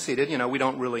he's conceded, we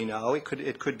don't really know.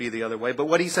 It could be the other way. But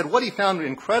what he found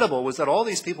incredible was that all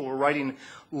these people were writing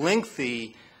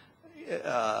lengthy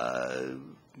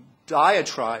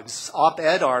diatribes,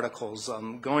 op-ed articles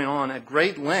going on at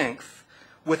great length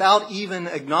without even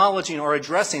acknowledging or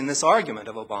addressing this argument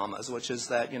of Obama's, which is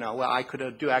that, well, I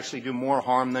could actually do more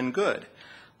harm than good,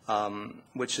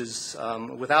 which is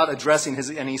without addressing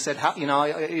his, and he said,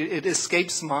 it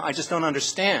escapes my, I just don't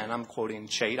understand, I'm quoting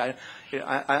Chait,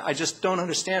 I just don't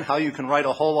understand how you can write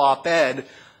a whole op-ed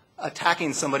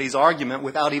attacking somebody's argument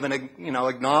without even,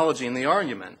 acknowledging the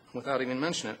argument, without even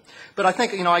mentioning it. But I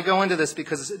think, I go into this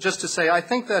because just to say, I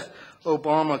think that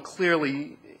Obama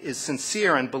clearly is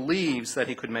sincere and believes that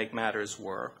he could make matters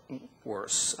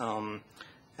worse,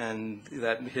 and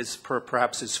that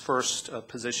perhaps his first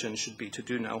position should be to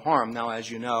do no harm. Now,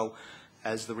 as you know,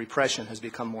 as the repression has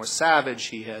become more savage,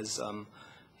 he has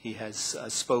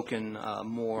spoken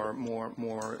more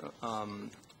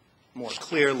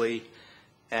clearly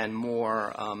and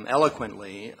more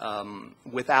eloquently,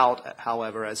 without,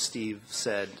 however, as Steve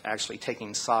said, actually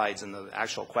taking sides in the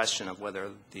actual question of whether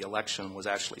the election was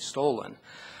actually stolen.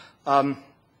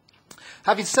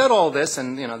 Having said all this,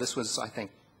 and this was, I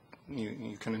think,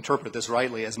 you can interpret this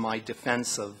rightly as my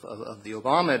defense of the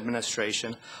Obama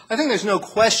administration, I think there's no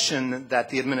question that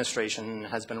the administration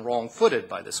has been wrong-footed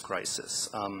by this crisis,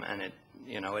 and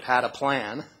it had a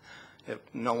plan.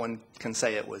 No one can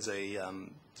say it was a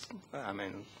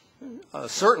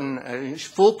certain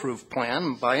foolproof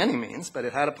plan by any means, but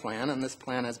it had a plan, and this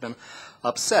plan has been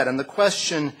upset. And the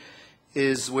question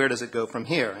is, where does it go from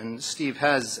here? And Steve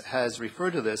has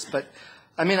referred to this, but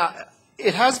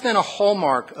it has been a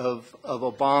hallmark of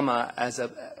Obama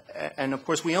and of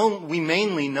course we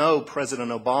mainly know President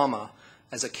Obama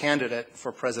as a candidate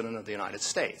for President of the United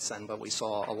States, but we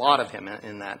saw a lot of him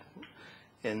in that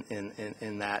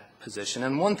position.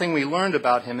 And one thing we learned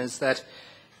about him is that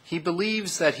he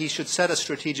believes that he should set a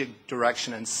strategic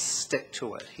direction and stick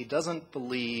to it. He doesn't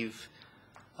believe,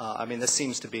 this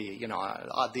seems to be,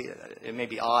 it may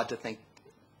be odd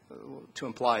to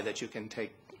imply that you can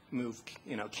move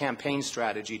campaign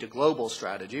strategy to global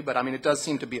strategy, but it does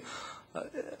seem to be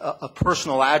a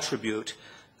personal attribute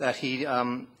that he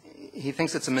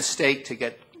thinks it's a mistake to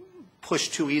get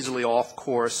pushed too easily off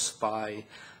course by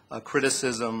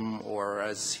criticism, or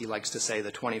as he likes to say,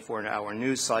 the 24-hour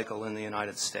news cycle in the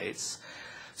United States.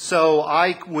 So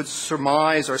I would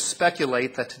surmise or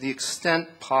speculate that to the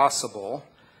extent possible,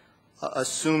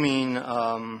 assuming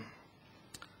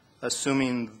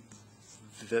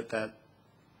that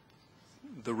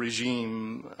the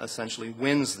regime essentially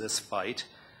wins this fight,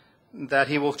 that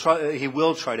he will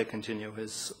try to continue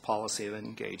his policy of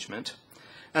engagement.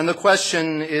 And the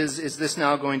question is this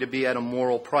now going to be at a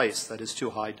moral price that is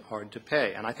too hard to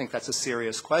pay? And I think that's a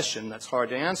serious question that's hard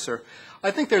to answer.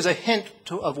 I think there's a hint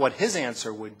of what his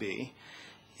answer would be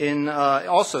in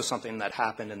also something that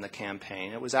happened in the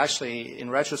campaign. It was actually, in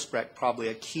retrospect, probably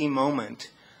a key moment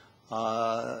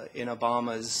in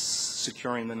Obama's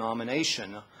securing the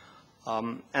nomination.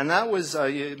 And that was,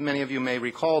 many of you may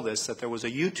recall this, that there was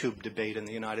a YouTube debate in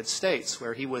the United States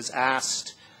where he was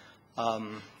asked,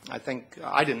 I think,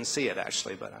 I didn't see it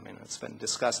actually, but it's been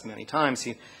discussed many times.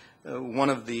 One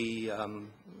of the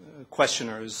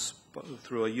questioners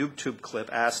through a YouTube clip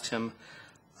asked him,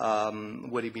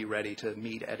 would he be ready to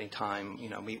meet at any time,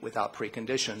 meet without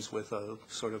preconditions with a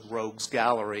sort of rogues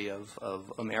gallery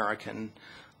of American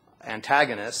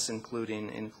antagonists,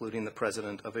 including the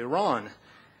president of Iran.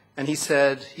 And he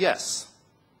said, yes,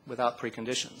 without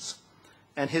preconditions.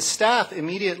 And his staff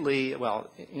immediately,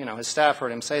 his staff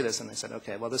heard him say this, and they said,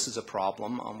 okay, well, this is a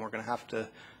problem. We're going to have to,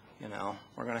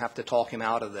 we're going to have to talk him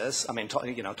out of this.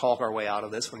 Talk our way out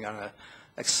of this. We're going to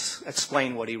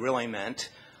explain what he really meant.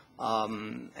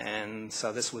 And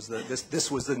so this was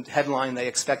the headline they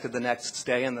expected the next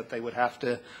day, and that they would have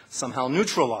to somehow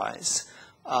neutralize.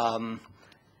 And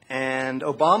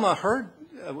Obama heard,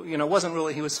 wasn't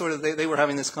really, he was sort of, they were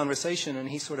having this conversation, and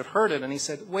he sort of heard it, and he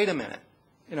said, wait a minute.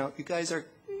 You guys are,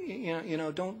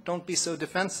 don't be so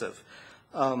defensive.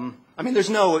 There's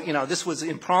no, this was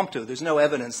impromptu. There's no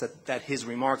evidence that his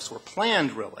remarks were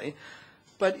planned, really.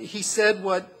 But he said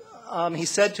he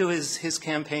said to his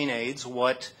campaign aides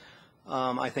what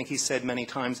I think he said many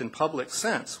times in public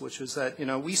sense, which was that,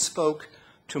 we spoke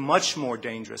to much more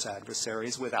dangerous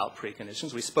adversaries without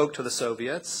preconditions. We spoke to the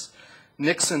Soviets.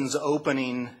 Nixon's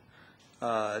opening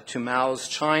to Mao's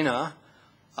China,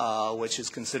 which is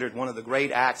considered one of the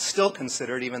great acts, still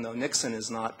considered, even though Nixon is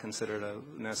not considered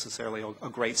necessarily a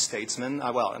great statesman,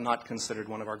 not considered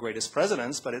one of our greatest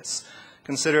presidents, but it's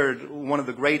considered one of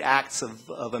the great acts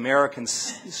of American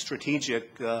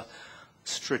strategic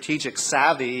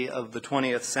savvy of the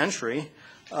 20th century.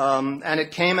 And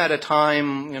it came at a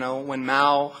time, when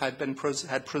Mao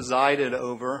had presided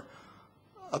over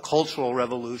a cultural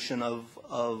revolution of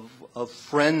of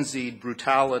frenzied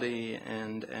brutality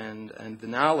and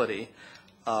venality.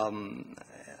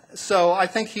 So I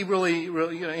think he really,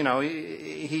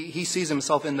 he sees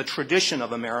himself in the tradition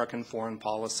of American foreign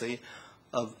policy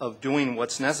of doing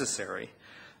what's necessary.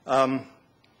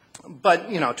 But,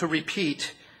 to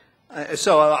repeat,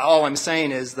 so all I'm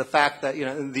saying is the fact that,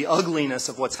 the ugliness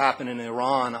of what's happened in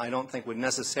Iran, I don't think would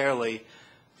necessarily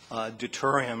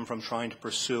deter him from trying to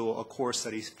pursue a course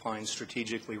that he finds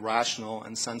strategically rational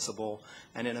and sensible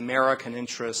and in American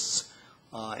interests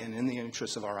and in the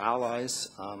interests of our allies.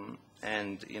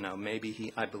 And,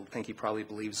 maybe I think he probably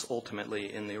believes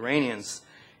ultimately in the Iranians'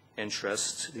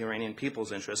 interest, the Iranian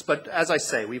people's interest. But as I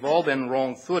say, we've all been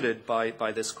wrong-footed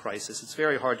by this crisis. It's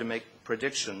very hard to make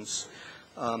predictions.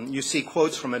 You see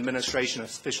quotes from administration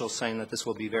officials saying that this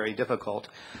will be very difficult.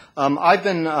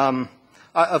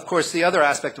 Of course, the other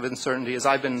aspect of uncertainty is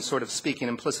I've been sort of speaking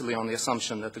implicitly on the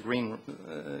assumption that the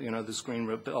this Green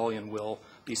Rebellion will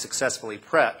be successfully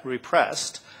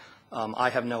repressed. I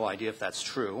have no idea if that's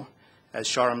true. As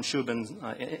Shahram Chubin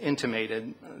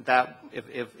intimated, that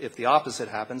if the opposite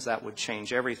happens, that would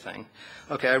change everything.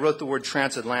 Okay, I wrote the word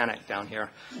transatlantic down here.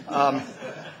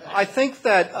 I think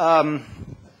that,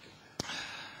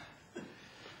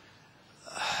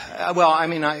 well, I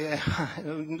mean,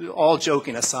 all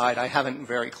joking aside, I haven't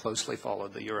very closely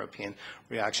followed the European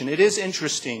reaction. It is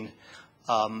interesting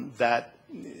that,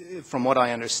 from what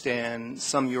I understand,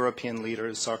 some European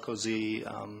leaders, Sarkozy,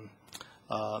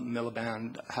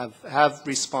 Miliband, have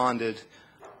responded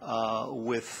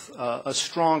with a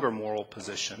stronger moral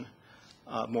position.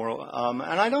 And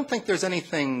I don't think there's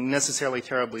anything necessarily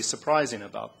terribly surprising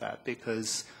about that,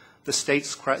 because the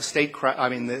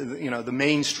the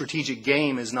main strategic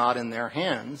game is not in their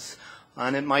hands,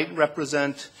 and it might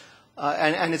represent.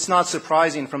 And it's not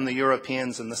surprising from the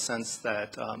Europeans in the sense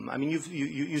that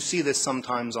you see this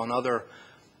sometimes on other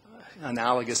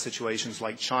analogous situations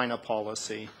like China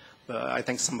policy. I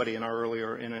think somebody in our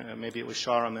earlier, maybe it was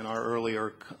Shahram in our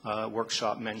earlier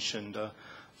workshop mentioned the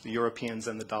Europeans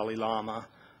and the Dalai Lama.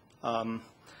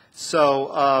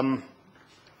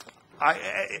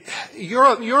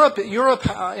 Europe,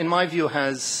 in my view,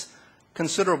 has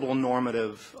considerable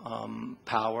normative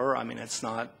power. I mean, it's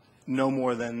not no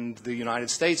more than the United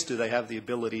States do they have the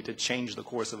ability to change the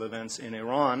course of events in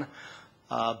Iran.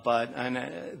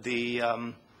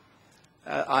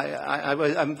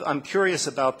 I'm curious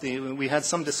about we had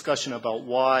some discussion about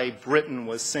why Britain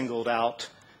was singled out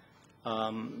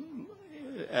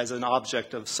as an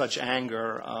object of such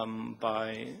anger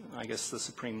by, I guess, the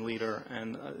supreme leader.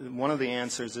 And one of the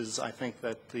answers is, I think,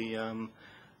 that the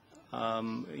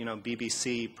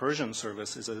BBC Persian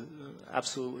service is an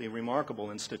absolutely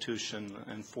remarkable institution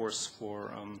and force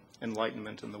for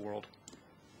enlightenment in the world.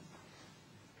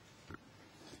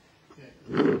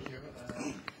 Thank you.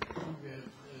 We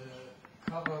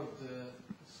have covered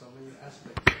so many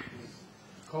aspects of this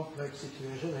complex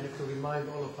situation. I have to remind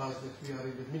all of us that we are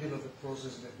in the middle of a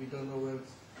process that we don't know where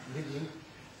it's leading.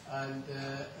 And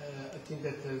I think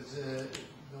that there's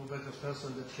no better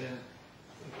person that can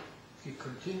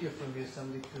continue from here,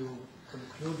 somebody to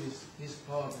conclude this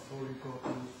part before we go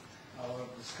to our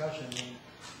discussion.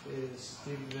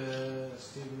 Steve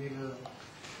Miller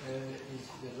is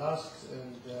the last,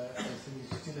 and I think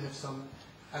we still have some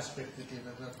aspects that you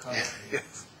have not covered.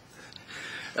 Yes.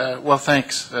 Well,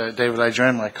 thanks, David. I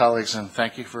join my colleagues, and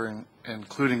thank you for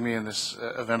including me in this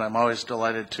event. I'm always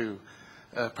delighted to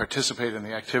participate in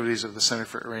the activities of the Center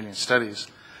for Iranian Studies.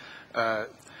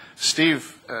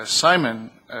 Steve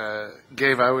Simon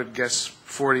gave, I would guess,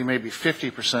 40, maybe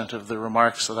 50% of the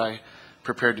remarks that I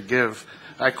prepared to give.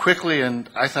 I quickly, and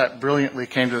I thought brilliantly,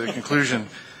 came to the conclusion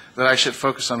that I should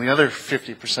focus on the other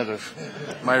 50% of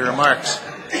my remarks.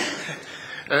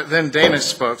 Then Dana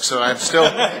spoke, so I'm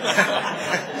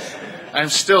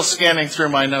still scanning through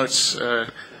my notes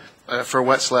for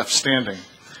what's left standing.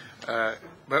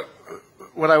 But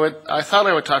what I thought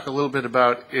I would talk a little bit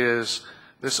about is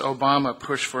this Obama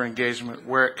push for engagement,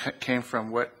 where it came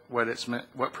from, what it's meant,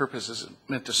 what purpose is it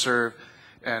meant to serve,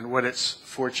 and what its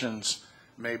fortunes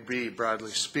may be,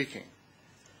 broadly speaking.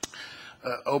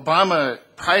 Obama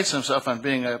prides himself on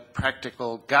being a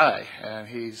practical guy, and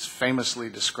he's famously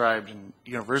described and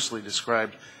universally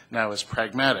described now as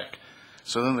pragmatic.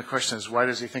 So then the question is, why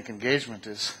does he think engagement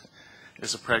is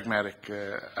a pragmatic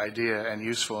idea and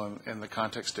useful in the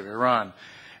context of Iran?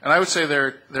 And I would say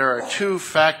there are two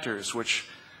factors which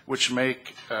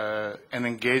make an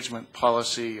engagement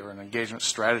policy or an engagement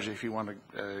strategy, if you want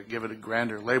to give it a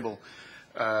grander label,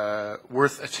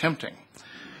 worth attempting.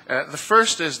 The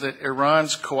first is that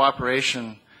Iran's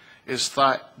cooperation is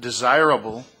thought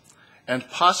desirable and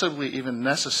possibly even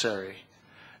necessary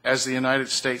as the United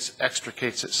States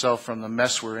extricates itself from the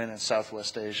mess we're in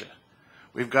Southwest Asia.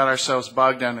 We've got ourselves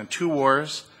bogged down in 2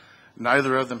 wars.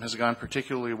 Neither of them has gone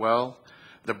particularly well.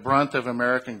 The brunt of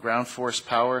American ground force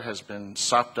power has been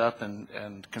sopped up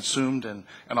and consumed and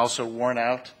also worn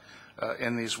out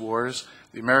in these wars.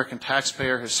 The American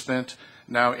taxpayer has spent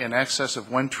now in excess of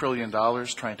 $1 trillion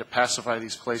trying to pacify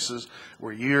these places.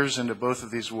 We're years into both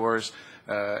of these wars,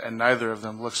 and neither of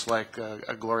them looks like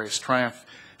a glorious triumph,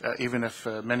 even if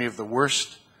many of the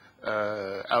worst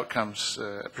outcomes,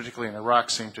 particularly in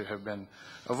Iraq, seem to have been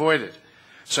avoided.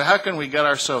 So how can we get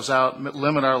ourselves out,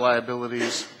 limit our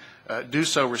liabilities, do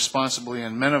so responsibly,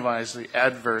 and minimize the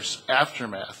adverse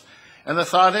aftermath? And the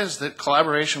thought is that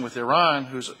collaboration with Iran,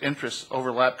 whose interests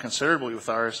overlap considerably with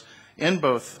ours in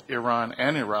both Iran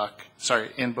and Iraq,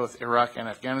 in both Iraq and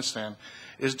Afghanistan,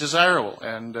 is desirable.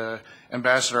 And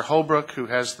Ambassador Holbrooke, who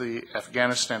has the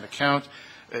Afghanistan account,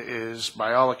 is,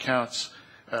 by all accounts,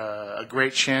 a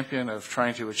great champion of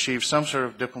trying to achieve some sort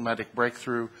of diplomatic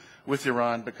breakthrough with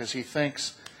Iran, because he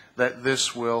thinks that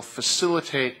this will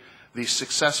facilitate the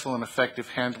successful and effective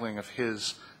handling of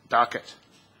his docket.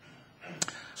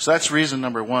 So that's reason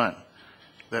number 1,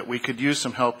 that we could use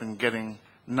some help in getting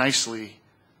nicely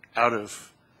out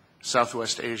of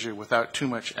Southwest Asia without too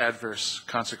much adverse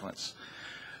consequence.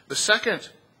 The second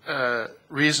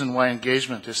reason why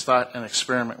engagement is thought an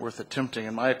experiment worth attempting,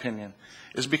 in my opinion,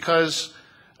 is because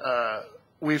the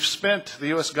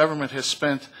U.S. government has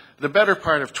spent the better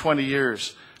part of 20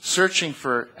 years searching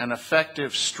for an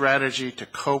effective strategy to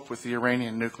cope with the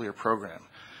Iranian nuclear program.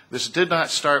 This did not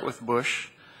start with Bush,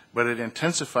 but it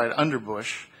intensified under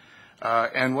Bush.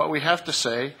 And what we have to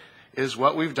say is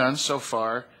what we've done so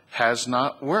far has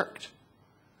not worked.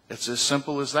 It's as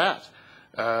simple as that.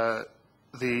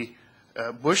 The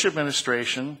Bush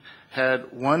administration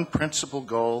had one principal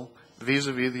goal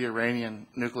vis-a-vis the Iranian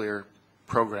nuclear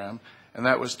program, and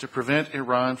that was to prevent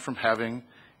Iran from having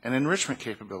an enrichment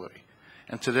capability.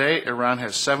 And today, Iran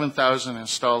has 7,000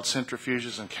 installed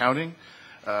centrifuges and counting.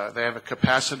 They have a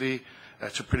capacity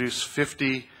to produce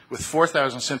 50, with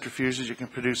 4,000 centrifuges, you can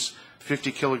produce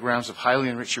 50 kilograms of highly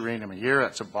enriched uranium a year.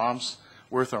 That's a bomb's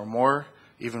worth or more,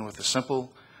 even with a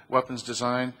simple weapons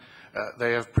design.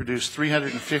 They have produced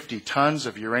 350 tons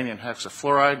of uranium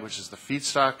hexafluoride, which is the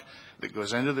feedstock that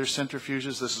goes into their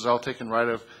centrifuges. This is all taken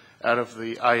right out of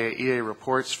the IAEA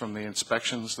reports from the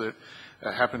inspections that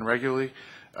happen regularly.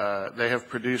 They have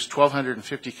produced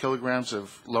 1,250 kilograms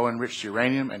of low-enriched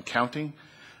uranium and counting.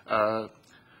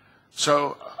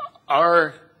 So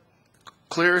our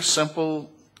clear, simple,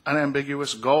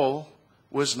 unambiguous goal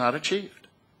was not achieved.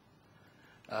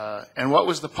 And what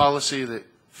was the policy that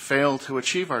failed to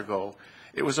achieve our goal?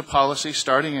 It was a policy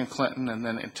starting in Clinton and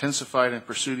then intensified and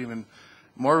pursued even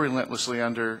more relentlessly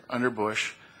under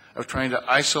Bush of trying to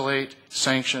isolate,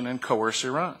 sanction, and coerce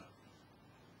Iran.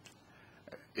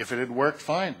 If it had worked,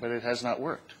 fine, but it has not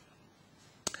worked.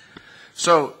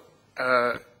 So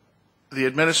the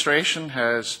administration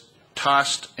has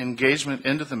tossed engagement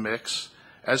into the mix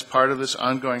as part of this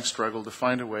ongoing struggle to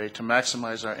find a way to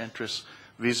maximize our interests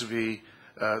vis-a-vis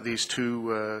these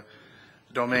 2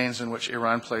 domains in which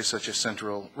Iran plays such a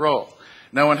central role.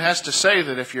 Now, one has to say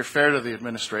that if you're fair to the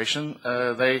administration,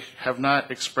 they have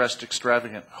not expressed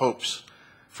extravagant hopes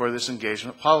for this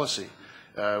engagement policy.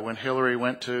 When Hillary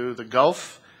went to the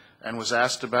Gulf and was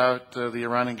asked about the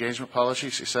Iran engagement policy,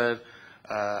 she said,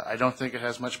 I don't think it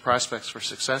has much prospects for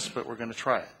success, but we're going to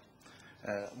try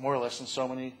it. More or less in so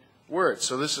many words.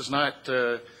 So this is not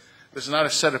a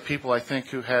set of people, I think,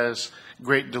 who has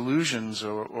great delusions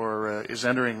or is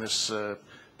entering this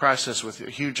process with a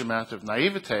huge amount of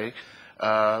naivete,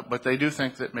 but they do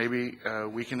think that maybe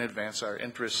we can advance our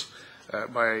interests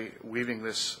by weaving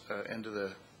this into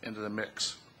the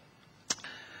mix.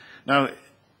 Now,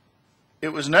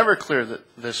 it was never clear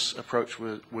that this approach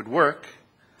would work,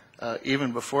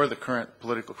 even before the current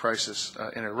political crisis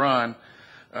in Iran,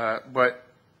 but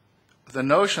the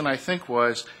notion, I think,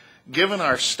 was, given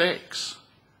our stakes,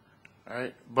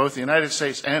 right, both the United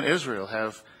States and Israel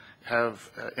have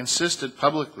insisted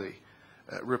publicly,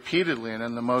 repeatedly, and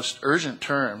in the most urgent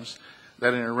terms,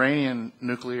 that an Iranian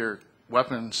nuclear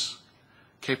weapons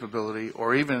capability,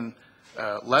 or even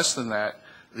less than that,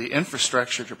 the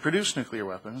infrastructure to produce nuclear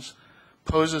weapons,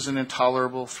 poses an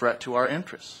intolerable threat to our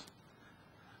interests.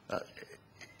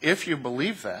 If you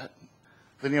believe that,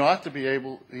 then you ought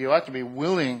to be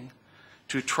willing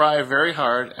to try very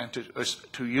hard and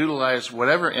to utilize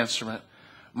whatever instrument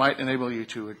might enable you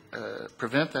to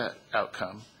prevent that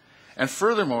outcome. And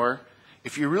furthermore,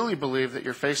 if you really believe that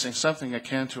you're facing something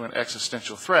akin to an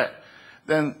existential threat,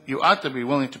 then you ought to be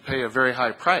willing to pay a very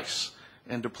high price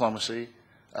in diplomacy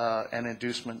and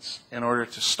inducements in order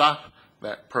to stop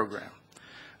that program.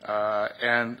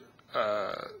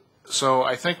 So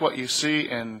I think what you see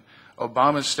in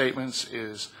Obama's statements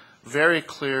is very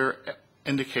clear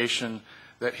indication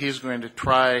that he's going to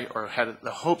try, or had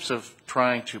the hopes of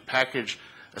trying to package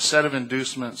a set of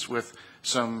inducements with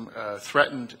some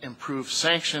threatened improved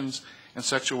sanctions in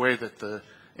such a way that the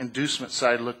inducement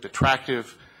side looked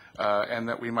attractive and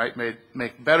that we might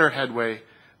make better headway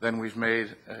than we've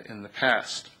made in the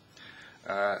past.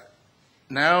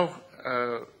 Now,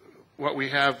 what we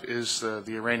have is the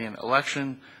Iranian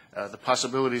election. The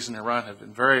possibilities in Iran have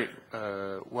been very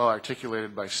well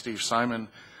articulated by Steve Simon.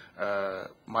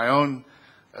 My own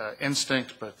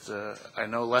instinct, but I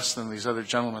know less than these other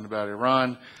gentlemen about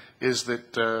Iran, is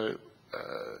that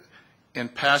in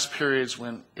past periods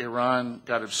when Iran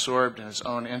got absorbed in its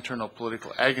own internal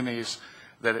political agonies,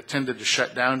 that it tended to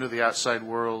shut down to the outside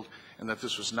world, and that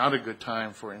this was not a good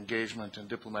time for engagement and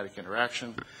diplomatic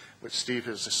interaction, but Steve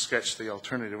has sketched the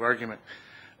alternative argument.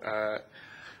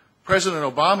 President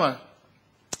Obama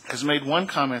has made one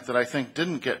comment that I think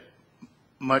didn't get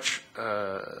much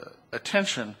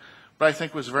attention, but I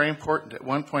think was very important. At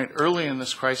one point early in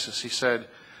this crisis, he said,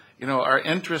 you know, our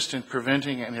interest in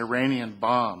preventing an Iranian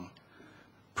bomb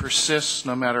persists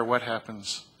no matter what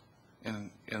happens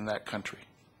in that country.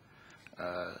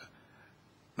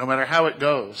 No matter how it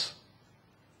goes,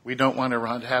 we don't want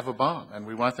Iran to have a bomb, and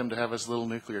we want them to have as little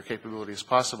nuclear capability as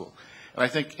possible. And I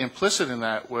think implicit in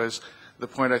that was the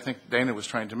point I think Dana was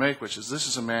trying to make, which is this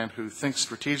is a man who thinks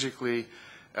strategically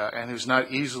and who's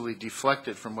not easily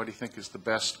deflected from what he thinks is the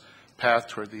best path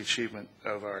toward the achievement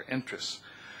of our interests.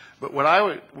 But what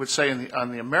I would say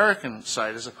on the American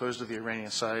side, as opposed to the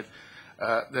Iranian side,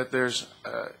 that there's,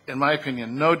 in my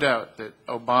opinion, no doubt that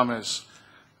Obama's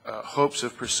hopes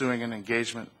of pursuing an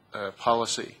engagement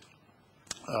policy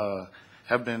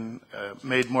have been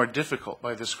made more difficult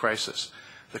by this crisis.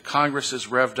 The Congress is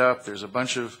revved up. There's a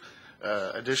bunch of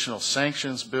additional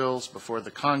sanctions bills before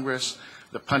the Congress.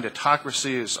 The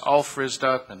punditocracy is all frizzed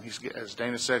up, and he's, as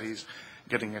Dana said, he's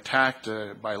getting attacked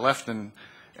by left and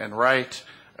right.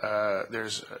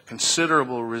 There's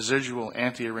considerable residual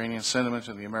anti-Iranian sentiment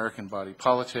in the American body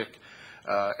politic.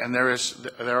 And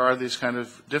there are these kind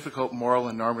of difficult moral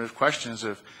and normative questions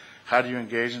of how do you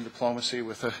engage in diplomacy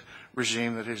with a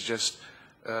regime that has just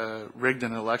rigged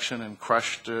an election and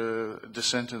crushed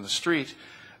dissent in the street.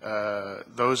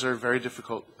 Those are very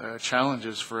difficult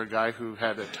challenges for a guy who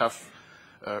had a tough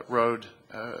road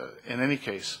in any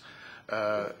case.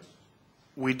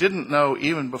 We didn't know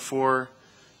even before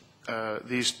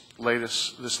this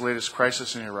latest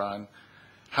crisis in Iran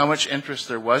how much interest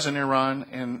there was in Iran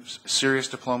in serious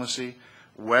diplomacy,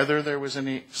 whether there was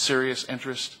any serious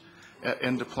interest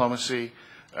in diplomacy.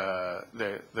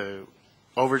 The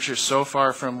overtures so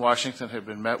far from Washington have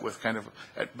been met with kind of,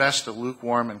 at best, a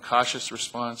lukewarm and cautious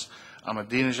response.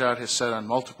 Ahmadinejad has said on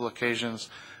multiple occasions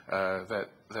that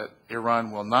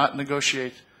Iran will not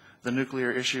negotiate the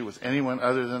nuclear issue with anyone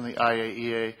other than the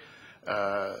IAEA.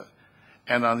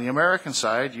 And on the American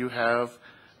side, you have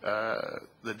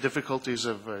the difficulties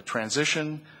of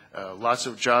transition, lots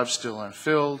of jobs still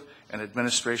unfilled, an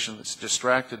administration that's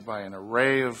distracted by an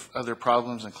array of other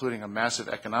problems, including a massive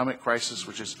economic crisis,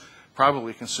 which is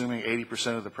probably consuming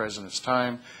 80% of the president's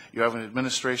time. You have an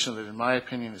administration that, in my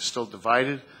opinion, is still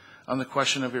divided on the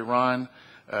question of Iran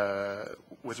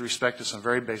with respect to some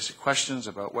very basic questions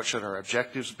about what should our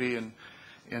objectives be in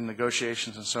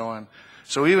negotiations and so on.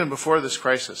 So even before this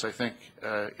crisis, I think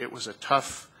it was a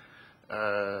tough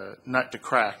nut to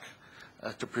crack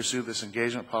to pursue this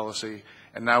engagement policy,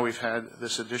 and now we've had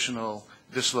this additional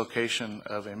dislocation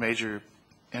of a major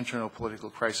internal political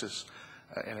crisis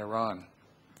in Iran.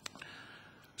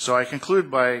 So I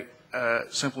conclude by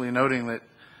simply noting that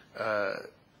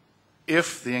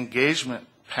if the engagement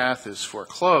path is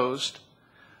foreclosed,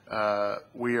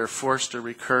 we are forced to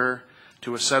recur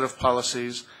to a set of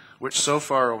policies which so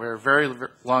far over a very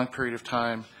long period of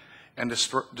time, and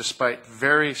despite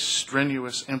very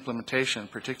strenuous implementation,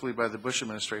 particularly by the Bush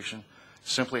administration,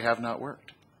 simply have not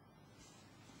worked.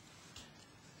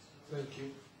 Thank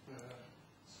you.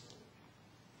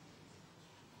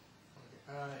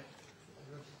 I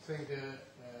think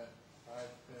I have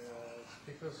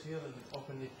speakers here and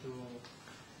open it to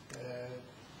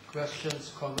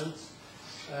questions, comments.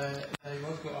 I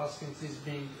want to ask, since this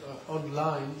being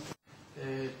online,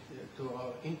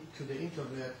 to the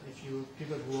internet, if you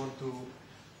people who want to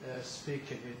speak,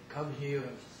 can you come here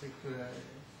and speak to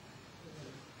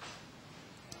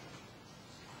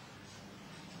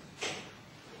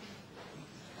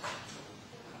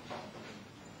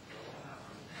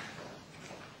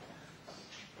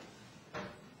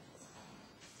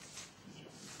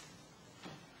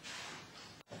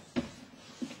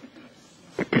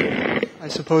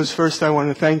suppose first I want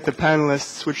to thank the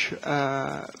panelists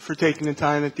for taking the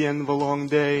time at the end of a long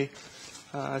day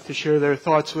to share their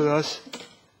thoughts with us.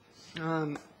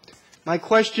 My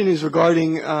question is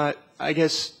regarding, I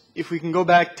guess, if we can go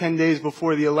back 10 days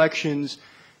before the elections,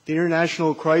 the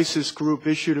International Crisis Group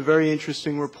issued a very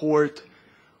interesting report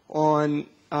on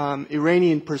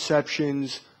Iranian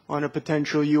perceptions on a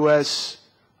potential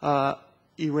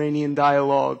U.S.-Iranian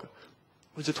dialogue.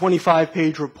 It was a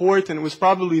 25-page report, and it was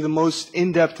probably the most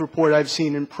in-depth report I've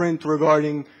seen in print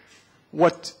regarding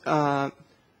what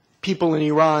people in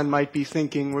Iran might be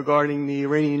thinking regarding the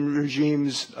Iranian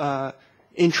regime's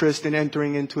interest in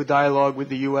entering into a dialogue with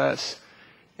the U.S.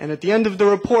 And at the end of the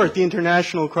report, the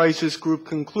International Crisis Group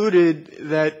concluded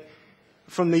that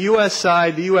from the U.S.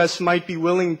 side, the U.S. might be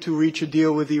willing to reach a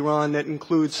deal with Iran that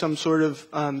includes some sort of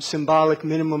symbolic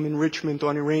minimum enrichment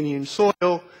on Iranian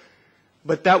soil,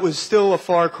 but that was still a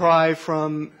far cry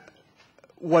from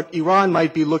what Iran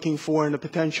might be looking for in a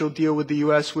potential deal with the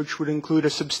U.S., which would include a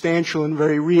substantial and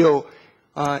very real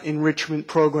enrichment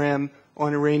program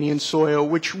on Iranian soil,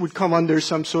 which would come under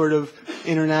some sort of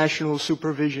international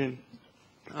supervision.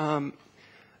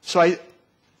 So I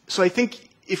think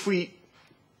if we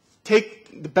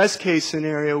take the best case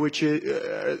scenario, which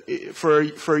is for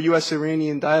a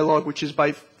U.S.-Iranian dialogue, which is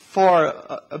by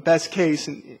far a best case,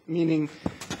 meaning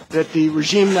that the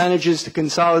regime manages to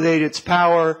consolidate its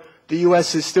power, the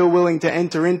U.S. is still willing to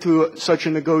enter into such a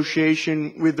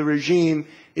negotiation with the regime,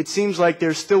 it seems like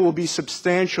there still will be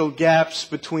substantial gaps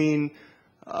between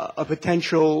a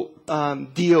potential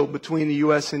deal between the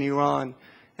U.S. and Iran.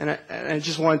 And I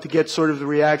just wanted to get sort of the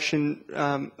reaction,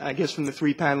 I guess, from the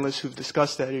three panelists who've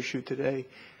discussed that issue today.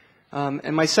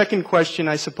 And my second question,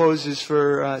 I suppose, is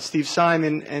for Steve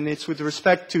Simon, and it's with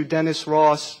respect to Dennis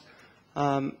Ross.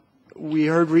 We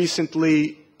heard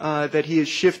recently that he has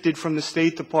shifted from the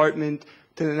State Department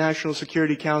to the National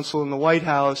Security Council in the White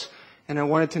House, and I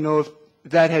wanted to know if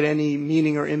that had any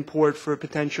meaning or import for a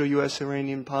potential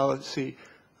U.S.-Iranian policy,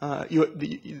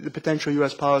 the potential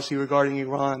U.S. policy regarding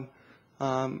Iran,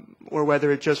 or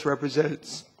whether it just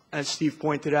represents, as Steve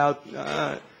pointed out,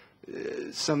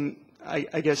 some,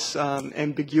 I guess,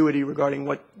 ambiguity regarding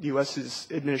what the U.S.'s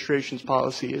administration's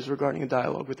policy is regarding a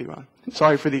dialogue with Iran.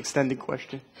 Sorry for the extended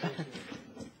question. Any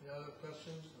other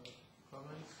questions or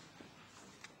comments?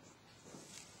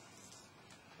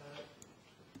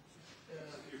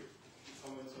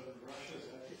 Comments on Russia's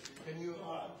attitude. Can you?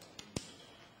 What?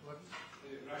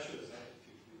 Russia's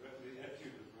attitude, the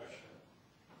attitude of Russia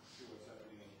to what's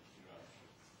happening in Iran.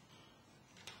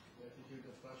 The attitude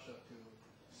of Russia to the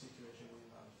situation in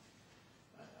Iran.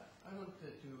 I want to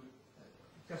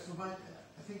just remind,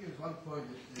 I think there's one point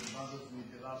that bothers me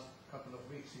the last couple of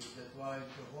weeks is that while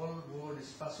the whole world is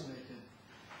fascinated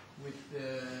with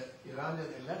the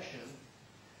Iranian election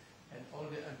and all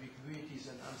the ambiguities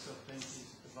and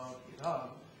uncertainties about Iran,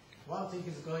 one thing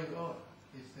is going on,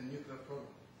 is the nuclear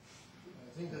program. I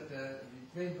think that it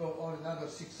may go on another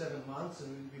 6-7 months and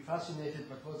we'll be fascinated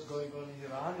by what's going on in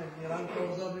Iran, and Iran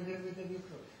goes on with the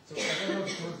nuclear. So I don't know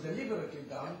if it was deliberately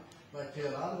done by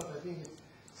Tehran, but I think it's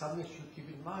something you should keep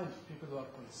in mind, people who are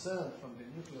concerned from the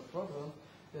nuclear program,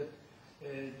 that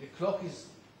the clock is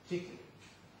ticking.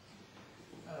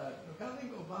 Regarding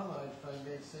Obama, if I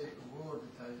may say a word,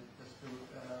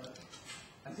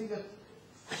 I think that,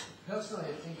 personally,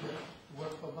 I think that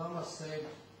what Obama said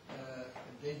the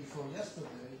day before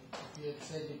yesterday, if he had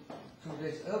said it 2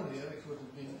 days earlier, it would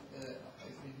have been,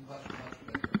 much, much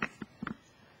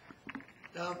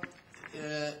better.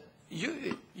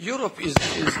 Europe is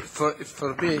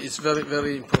for me is very,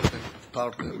 very important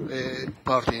part in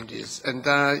this, and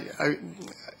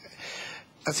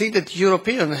I think that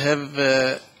Europeans have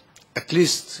at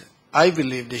least, I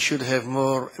believe, they should have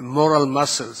more moral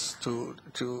muscles to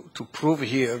prove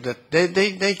here that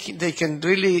they can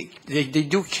really they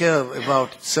do care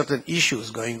about certain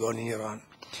issues going on in Iran,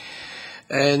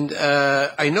 and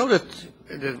I know that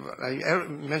I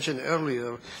mentioned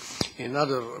earlier in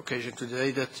another occasion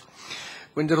today that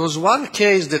when there was one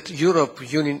case that Europe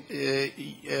in a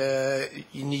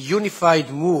unified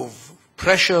move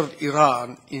pressured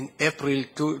Iran in April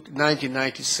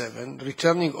 1997,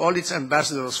 returning all its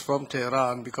ambassadors from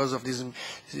Tehran because of this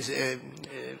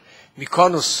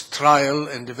Mykonos trial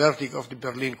and the verdict of the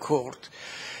Berlin court.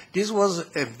 This was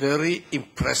a very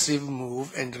impressive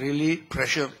move and really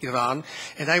pressured Iran.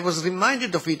 And I was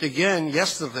reminded of it again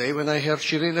yesterday when I heard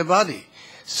Shirin Ebadi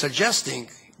suggesting,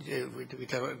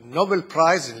 with a Nobel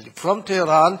Prize from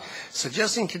Tehran,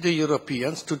 suggesting to the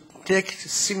Europeans to take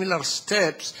similar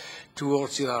steps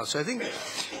towards Iran. So I think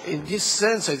in this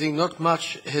sense, I think not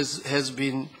much has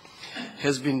been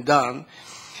done.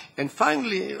 And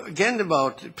finally, again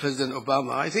about President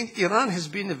Obama, I think Iran has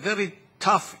been a very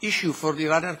tough issue for the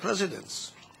Iranian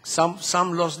presidents.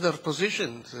 Some lost their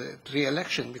position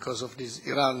pre-election because of these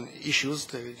Iran issues.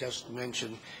 They just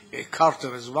mentioned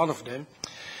Carter as one of them.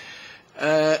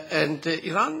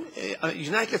 Iran,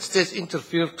 United States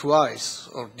interfered twice,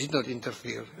 or did not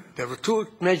interfere. There were two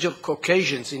major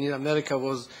Caucasians in America.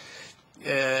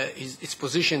 Its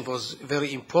position was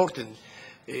very important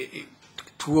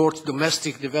towards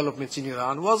domestic developments in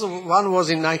Iran. One was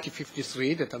in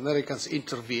 1953 that Americans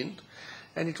intervened,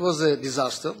 and it was a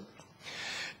disaster.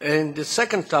 And the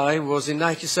second time was in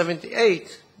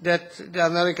 1978 that the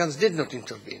Americans did not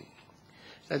intervene.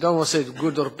 I don't want to say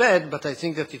good or bad, but I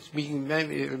think that it's being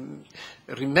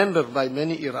remembered by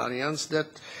many Iranians that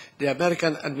the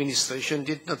American administration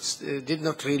did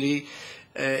not really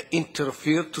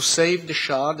interfere to save the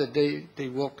Shah, that they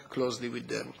worked closely with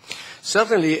them.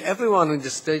 Certainly, everyone in the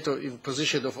state or in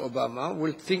position of Obama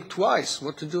will think twice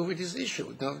what to do with this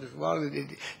issue. Now,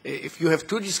 if you have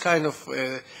these kind of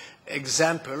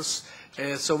examples,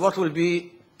 so what will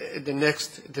be the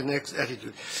next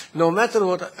attitude? No matter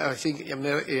what I think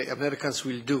Americans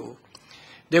will do,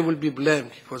 they will be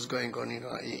blamed for what's going on in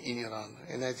Iran.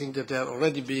 And I think that they are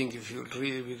already being, if you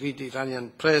read the Iranian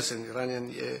press and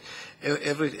Iranian,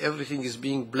 everything is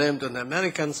being blamed on the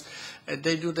Americans.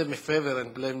 They do them a favor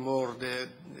and blame more the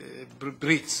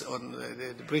Brits on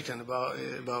the Britain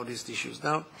about these issues.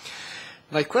 Now,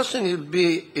 my question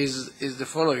is the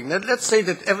following. Let's say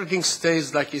that everything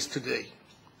stays like it is today.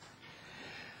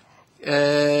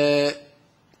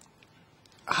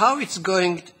 How it's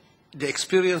going, the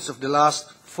experience of the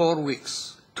last 4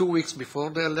 weeks, 2 weeks before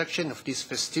the election, of these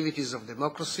festivities of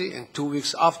democracy, and 2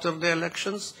 weeks after the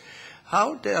elections,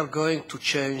 how they are going to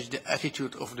change the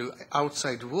attitude of the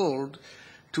outside world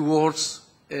towards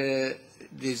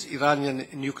this Iranian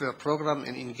nuclear program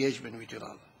and engagement with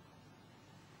Iran.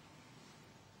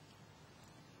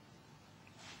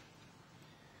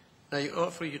 I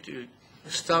offer you to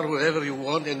start wherever you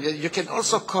want, and you can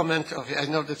also comment. I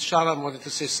know that Shahram wanted to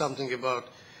say something about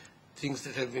things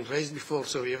that have been raised before,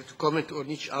 so you have to comment on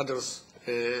each other's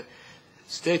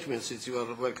statements, since you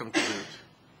are welcome to do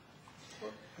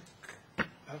it.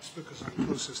 Perhaps because I'm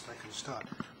closest, I can start.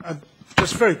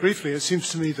 Just very briefly, it seems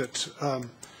to me that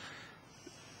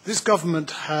this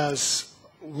government has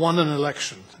won an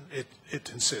election,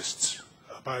 it insists,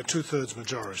 by a two-thirds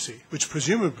majority, which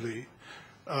presumably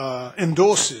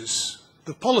endorses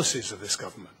the policies of this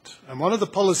government. And one of the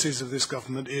policies of this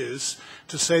government is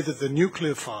to say that the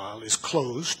nuclear file is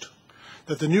closed,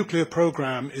 that the nuclear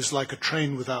program is like a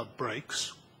train without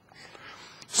brakes.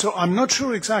 So I'm not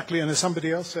sure exactly, and as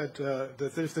somebody else said,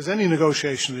 that if there's any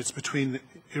negotiation, it's between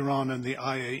Iran and the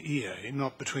IAEA,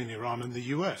 not between Iran and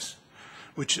the US,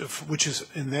 which is,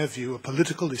 in their view, a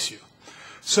political issue.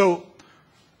 So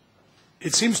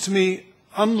it seems to me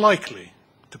unlikely,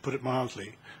 to put it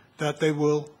mildly, that they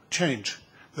will change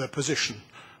their position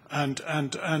and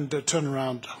turn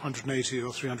around 180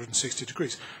 or 360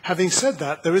 degrees. Having said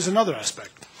that, there is another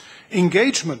aspect.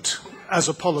 Engagement as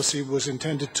a policy was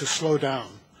intended to slow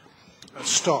down,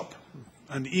 stop,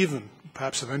 and even,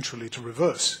 perhaps eventually, to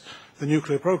reverse the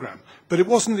nuclear program. But it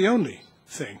wasn't the only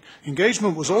thing.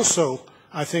 Engagement was also,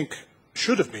 I think,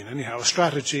 should have been anyhow, a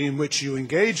strategy in which you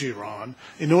engage Iran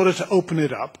in order to open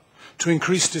it up, to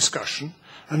increase discussion,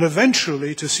 and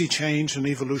eventually to see change and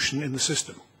evolution in the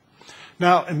system.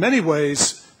 Now, in many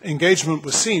ways, engagement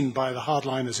was seen by the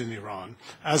hardliners in Iran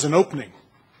as an opening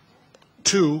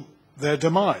to their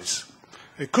demise.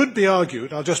 It could be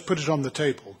argued, I'll just put it on the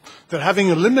table, that having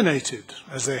eliminated,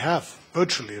 as they have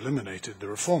virtually eliminated, the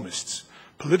reformists,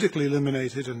 politically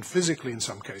eliminated and physically in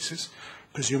some cases,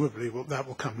 presumably that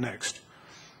will come next,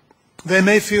 they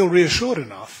may feel reassured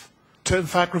enough to in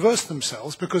fact reverse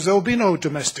themselves, because there will be no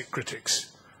domestic critics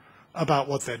about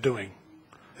what they're doing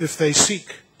if they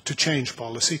seek to change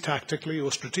policy tactically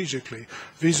or strategically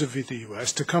vis-à-vis the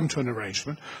US to come to an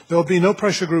arrangement. There will be no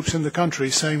pressure groups in the country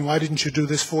saying, why didn't you do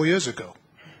this 4 years ago?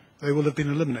 They will have been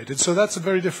eliminated. So that's a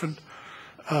very different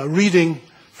reading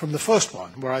from the first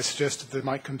one, where I suggested they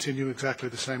might continue exactly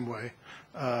the same way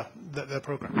their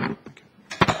program. Thank you.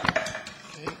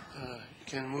 Okay, you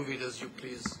can move it as you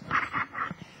please.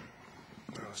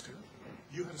 Where else do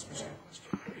you had a specific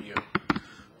question? Yeah.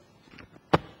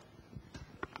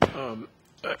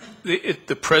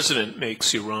 The president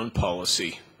makes Iran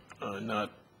policy,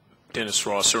 not Dennis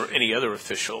Ross or any other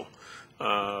official,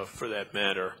 for that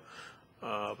matter.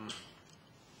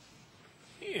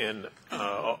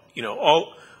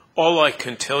 All I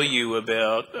can tell you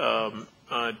about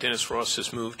Dennis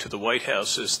Ross's move to the White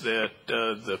House is that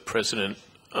the president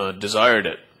desired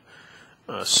it.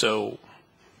 So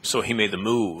he made the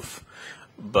move.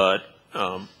 But,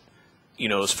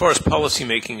 as far as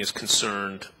policymaking is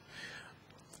concerned,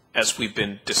 as we've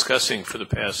been discussing for the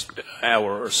past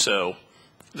hour or so,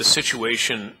 the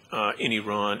situation in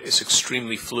Iran is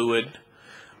extremely fluid.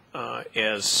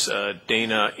 As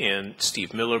Dana and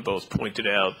Steve Miller both pointed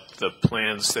out, the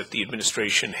plans that the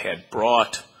administration had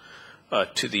brought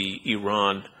to the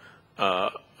Iran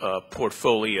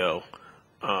portfolio,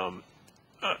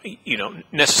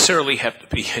 necessarily have to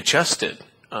be adjusted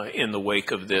in the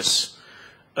wake of this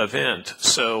event.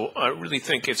 So I really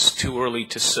think it's too early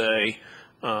to say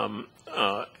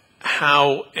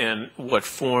how and what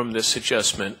form this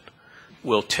adjustment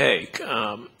will take.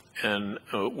 And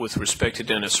with respect to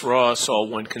Dennis Ross, all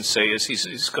one can say is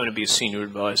he's going to be a senior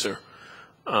advisor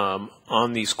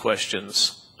on these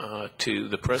questions to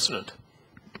the president.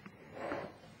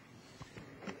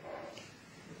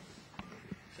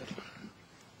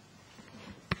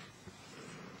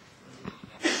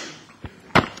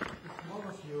 One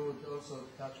of you would also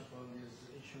touch upon this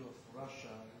issue of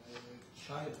Russia and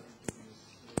China.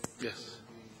 Yes.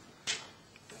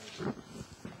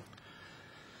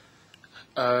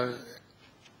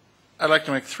 I'd like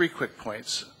to make 3 quick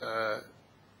points.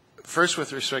 First,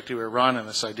 with respect to Iran and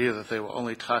this idea that they will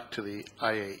only talk to the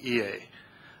IAEA.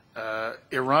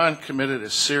 Iran committed a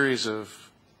series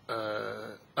of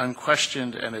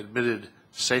unquestioned and admitted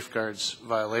safeguards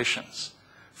violations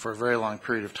for a very long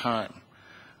period of time.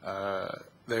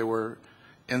 They were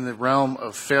in the realm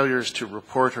of failures to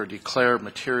report or declare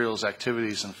materials,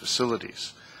 activities, and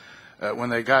facilities. When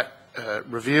they got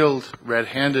revealed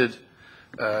red-handed,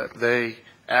 they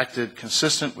acted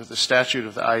consistent with the statute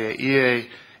of the IAEA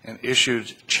and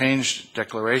issued changed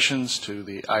declarations to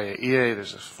the IAEA.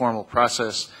 There's a formal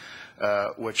process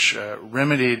which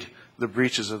remedied the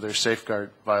breaches of their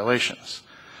safeguard violations.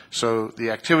 So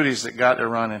the activities that got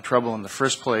Iran in trouble in the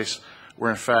first place were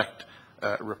in fact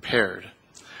repaired.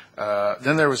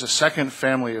 Then there was a second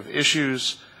family of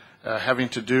issues having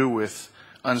to do with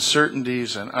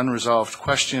uncertainties and unresolved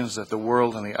questions that the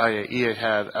world and the IAEA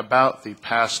had about the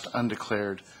past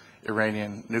undeclared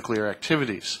Iranian nuclear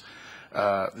activities.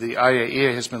 The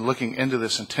IAEA has been looking into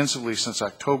this intensively since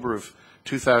October of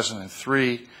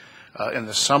 2003. In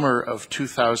the summer of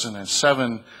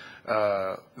 2007,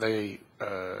 they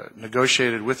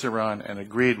negotiated with Iran an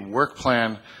agreed work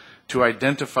plan to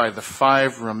identify the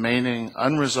 5 remaining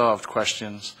unresolved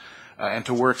questions and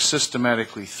to work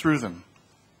systematically through them.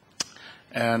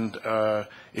 And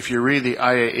if you read the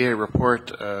IAEA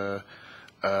report of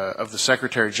the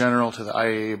Secretary General to the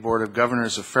IAEA Board of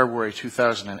Governors of February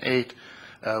 2008,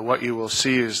 what you will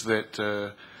see is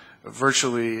that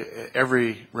virtually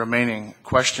every remaining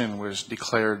question was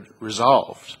declared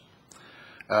resolved.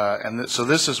 So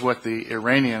this is what the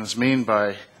Iranians mean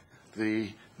by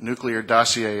the nuclear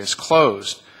dossier is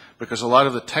closed, because a lot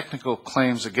of the technical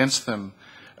claims against them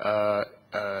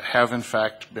have in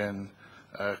fact been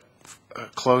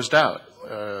closed out.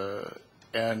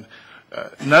 And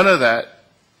none of that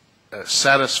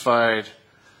satisfied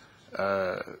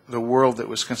the world that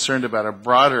was concerned about a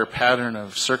broader pattern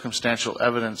of circumstantial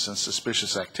evidence and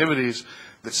suspicious activities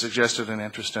that suggested an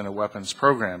interest in a weapons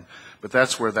program. But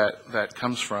that's where that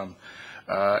comes from.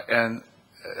 And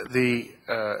the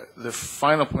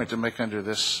final point to make under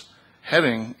this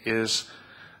heading is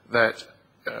that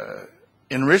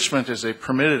enrichment is a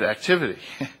permitted activity.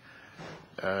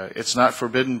 It's not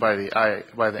forbidden by the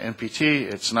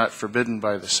NPT. It's not forbidden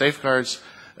by the safeguards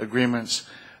agreements.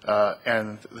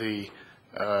 And the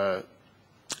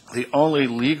only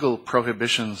legal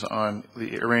prohibitions on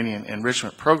the Iranian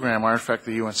enrichment program are, in fact,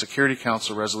 the UN Security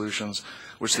Council resolutions,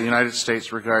 which the United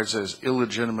States regards as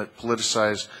illegitimate,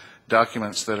 politicized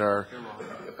documents that are.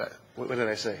 What did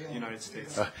I say? United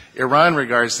States. Iran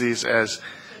regards these as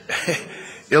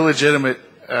illegitimate,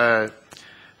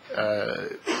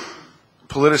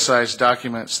 politicized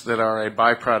documents that are a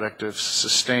byproduct of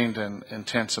sustained and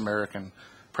intense American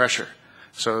pressure.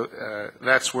 So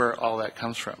that's where all that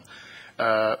comes from.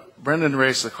 Brendan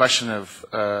raised the question of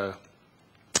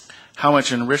how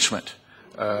much enrichment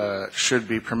should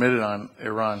be permitted on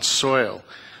Iran's soil.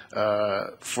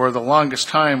 For the longest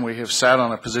time, we have sat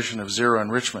on a position of zero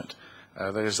enrichment.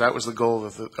 That was the goal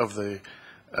of the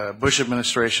Bush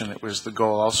administration. It was the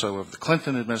goal also of the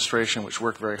Clinton administration, which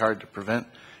worked very hard to prevent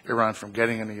Iran from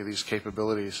getting any of these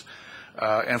capabilities.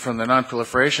 And from the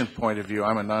non-proliferation point of view,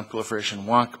 I'm a non-proliferation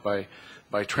wonk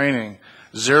by training.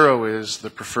 Zero is the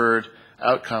preferred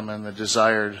outcome in the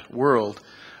desired world.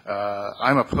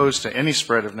 I'm opposed to any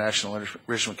spread of national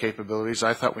enrichment capabilities.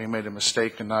 I thought we made a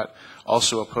mistake in not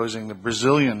also opposing the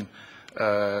Brazilian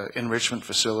enrichment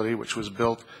facility, which was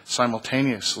built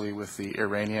simultaneously with the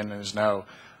Iranian and is now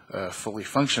fully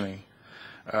functioning.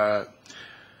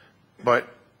 But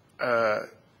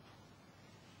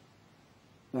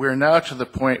we're now to the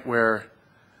point where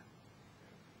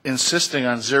insisting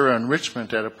on zero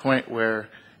enrichment at a point where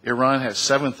Iran has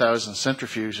 7,000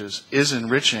 centrifuges, is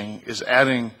enriching, is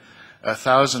adding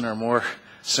 1,000 or more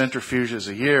centrifuges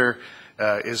a year,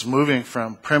 is moving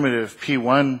from primitive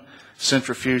P1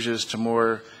 centrifuges to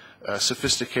more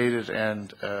sophisticated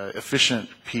and efficient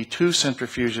P2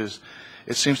 centrifuges.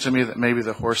 It seems to me that maybe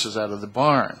the horse is out of the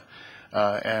barn.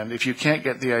 And if you can't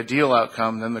get the ideal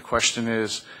outcome, then the question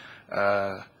is,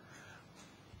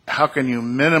 how can you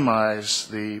minimize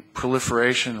the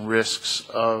proliferation risks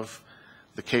of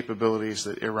the capabilities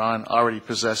that Iran already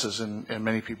possesses and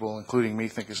many people, including me,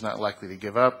 think is not likely to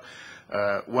give up?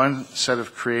 One set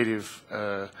of creative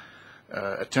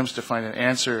attempts to find an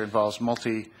answer involves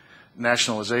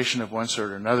multinationalization of one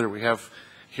sort or another. We have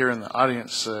here in the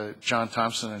audience John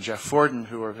Thompson and Jeff Forden,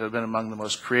 who have been among the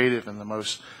most creative and the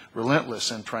most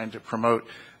relentless in trying to promote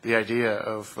the idea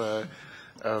of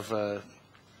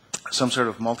some sort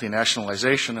of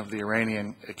multinationalization of the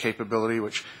Iranian capability,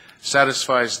 which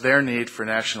satisfies their need for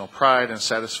national pride and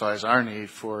satisfies our need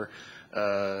for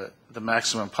the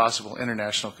maximum possible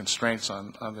international constraints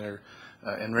on their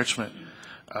enrichment.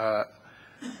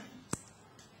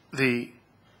 The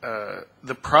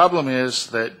problem is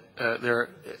that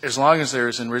as long as there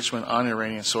is enrichment on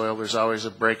Iranian soil, there's always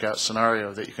a breakout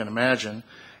scenario that you can imagine,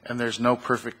 and there's no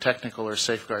perfect technical or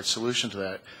safeguard solution to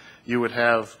that. You would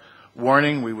have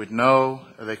warning, we would know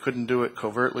they couldn't do it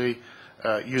covertly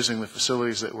using the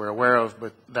facilities that we're aware of,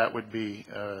 but that would be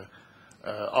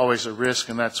always a risk,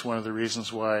 and that's one of the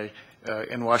reasons why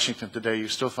in Washington today you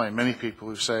still find many people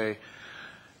who say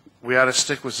we ought to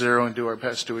stick with zero and do our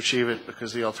best to achieve it,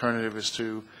 because the alternative is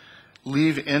to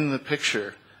leave in the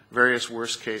picture various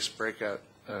worst-case breakout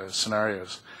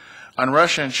scenarios. On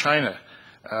Russia and China,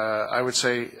 I would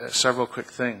say several quick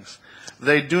things.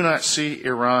 They do not see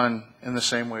Iran in the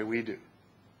same way we do.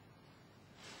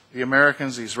 The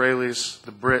Americans, the Israelis,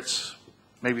 the Brits,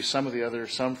 maybe some of the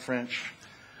others, some French,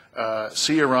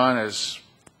 see Iran as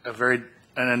an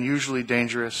unusually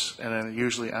dangerous and an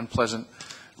unusually unpleasant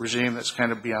regime that's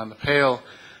kind of beyond the pale.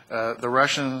 The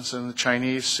Russians and the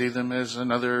Chinese see them as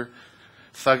another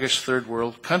thuggish third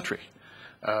world country.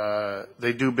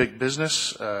 They do big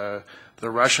business. The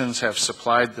Russians have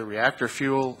supplied the reactor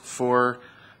fuel for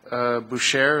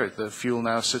Bushehr. The fuel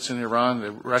now sits in Iran.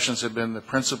 The Russians have been the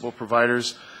principal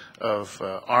providers of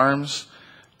arms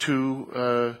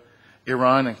to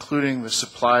Iran, including the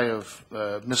supply of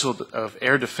of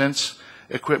air defense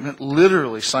equipment,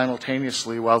 literally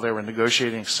simultaneously while they were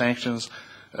negotiating sanctions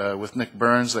with Nick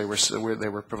Burns. They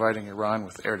were providing Iran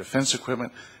with air defense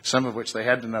equipment, some of which they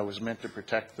had to know was meant to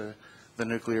protect the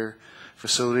nuclear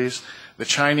facilities. The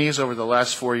Chinese, over the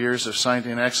last 4 years, have signed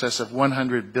in excess of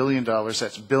 $100 billion,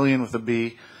 that's billion with a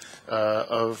B,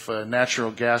 of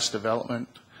natural gas development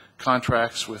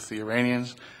contracts with the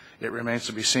Iranians. It remains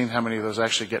to be seen how many of those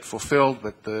actually get fulfilled,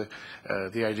 but the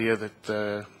idea that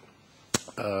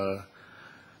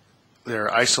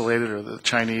they're isolated, or the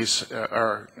Chinese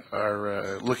are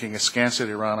looking askance at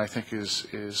Iran, I think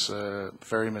is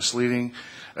very misleading.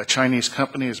 A Chinese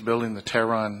company is building the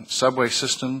Tehran subway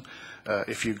system.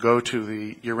 If you go to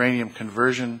the uranium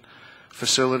conversion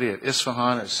facility at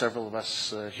Isfahan, as several of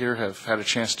us here have had a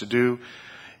chance to do,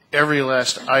 every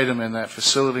last item in that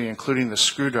facility, including the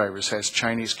screwdrivers, has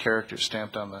Chinese characters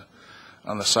stamped on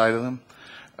the side of them.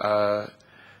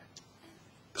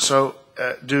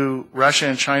 Do Russia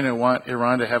and China want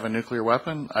Iran to have a nuclear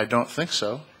weapon? I don't think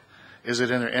so. Is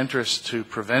it in their interest to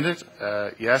prevent it?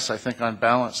 Yes, I think on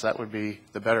balance that would be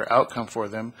the better outcome for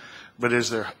them. But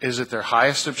is it their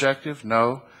highest objective?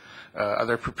 No. Are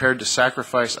they prepared to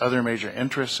sacrifice other major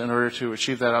interests in order to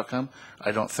achieve that outcome?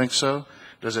 I don't think so.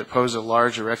 Does it pose a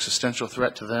large or existential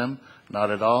threat to them? Not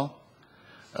at all.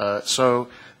 So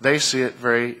they see it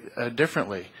very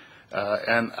differently.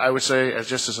 And I would say,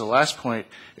 just as a last point,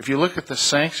 if you look at the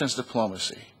sanctions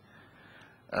diplomacy,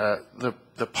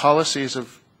 the policies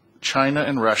of China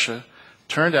and Russia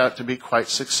turned out to be quite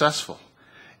successful,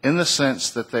 in the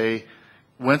sense that they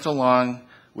went along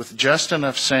with just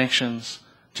enough sanctions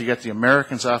to get the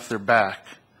Americans off their back,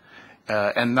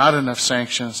 and not enough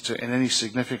sanctions to in any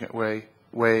significant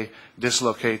way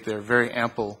dislocate their very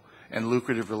ample and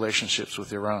lucrative relationships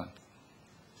with Iran.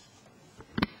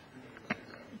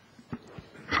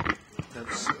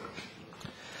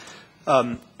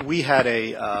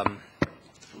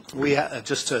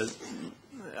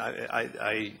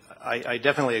 I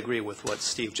definitely agree with what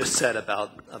Steve just said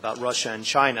about Russia and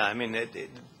China. I mean,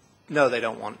 no, they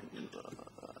don't want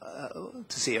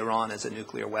to see Iran as a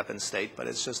nuclear weapon state, but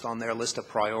it's just on their list of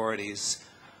priorities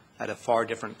at a far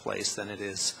different place than it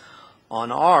is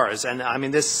on ours. And I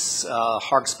mean, this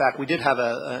harks back. We did have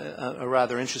a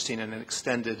rather interesting and an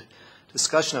extended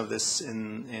discussion of this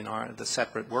in the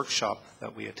separate workshop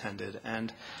that we attended.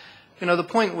 And, you know, the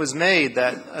point was made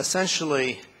that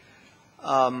essentially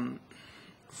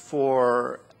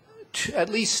for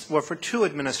two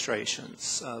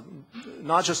administrations,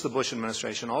 not just the Bush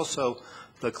administration, also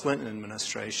the Clinton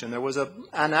administration, there was an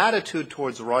attitude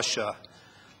towards Russia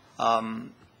of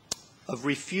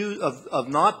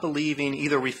not believing,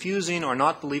 either refusing or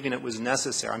not believing it was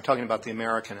necessary. I'm talking about the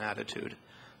American attitude.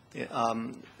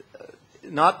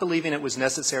 Not believing it was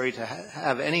necessary to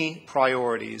have any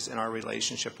priorities in our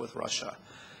relationship with Russia,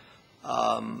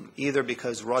 either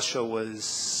because Russia was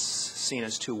seen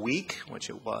as too weak, which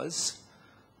it was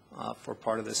for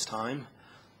part of this time,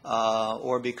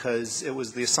 or because it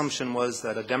was the assumption was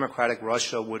that a democratic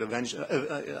Russia would eventually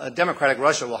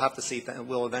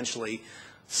will eventually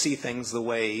see things the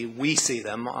way we see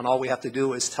them, and all we have to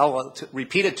do is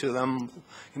repeat it to them,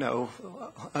 you know,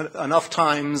 enough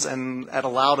times and at a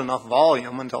loud enough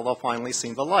volume until they'll finally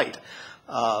see the light.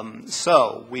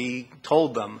 So we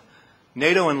told them,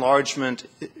 NATO enlargement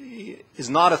is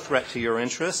not a threat to your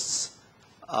interests.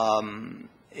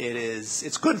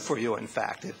 It's good for you, in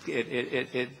fact.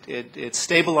 It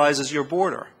stabilizes your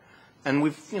border. And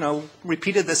we've, you know,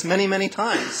 repeated this many, many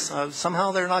times.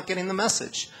 Somehow they're not getting the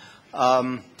message.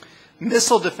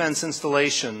 Missile defense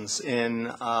installations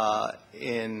in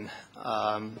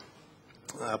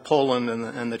Poland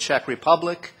and the Czech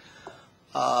Republic,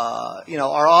 you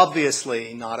know, are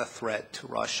obviously not a threat to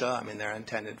Russia. I mean, they're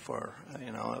intended for,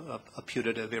 you know, a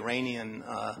putative Iranian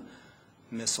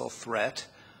missile threat.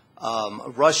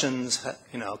 Russians,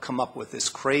 you know, come up with this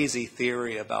crazy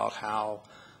theory about how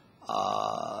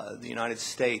the United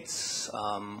States,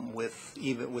 with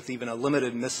even a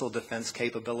limited missile defense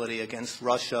capability against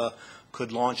Russia,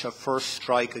 could launch a first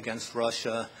strike against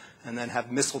Russia and then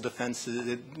have missile defenses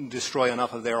that destroy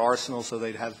enough of their arsenal so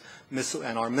they'd have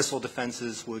and our missile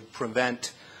defenses would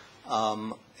prevent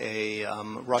a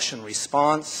Russian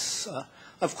response.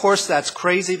 Of course, that's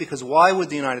crazy, because why would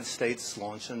the United States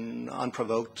launch an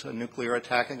unprovoked nuclear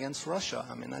attack against Russia?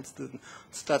 I mean,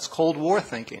 that's Cold War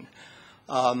thinking.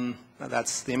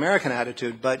 That's the American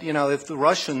attitude. But, you know, if the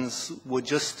Russians would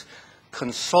just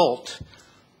consult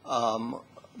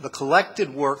the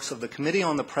collected works of the Committee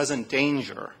on the Present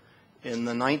Danger in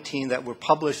the that were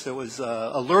published, that was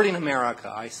Alerting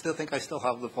America. I think I still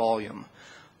have the volume,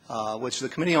 which the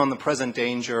Committee on the Present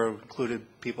Danger included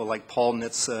people like Paul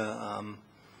Nitze,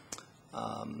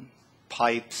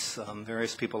 Pipes,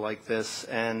 various people like this.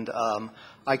 And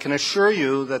I can assure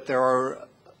you that there are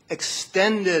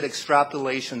extended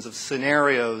extrapolations of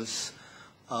scenarios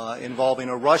involving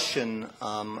a Russian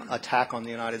attack on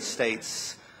the United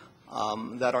States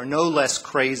that are no less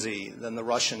crazy than the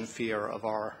Russian fear of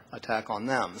our attack on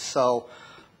them. So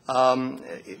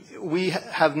we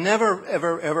have never,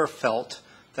 ever felt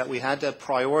that we had to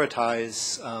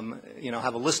prioritize, you know,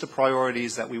 have a list of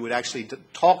priorities that we would actually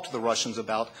talk to the Russians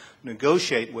about,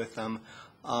 negotiate with them,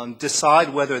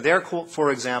 decide whether for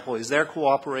example, is their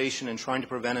cooperation in trying to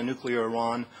prevent a nuclear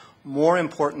Iran more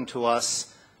important to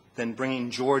us than bringing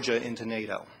Georgia into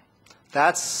NATO.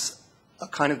 That's a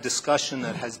kind of discussion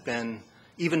that has been,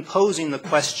 even posing the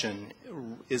question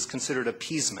is considered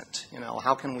appeasement. You know,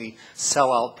 how can we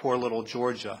sell out poor little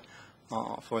Georgia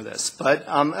for this? But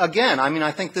again, I mean,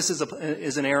 I think this is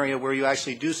an area where you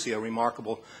actually do see a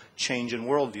remarkable change in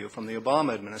worldview from the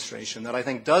Obama administration that I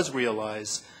think does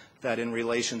realize that in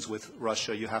relations with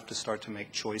Russia you have to start to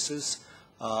make choices.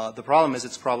 The problem is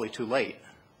it's probably too late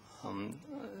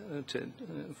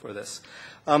for this.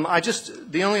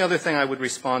 The only other thing I would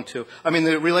respond to, I mean,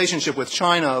 the relationship with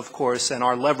China, of course, and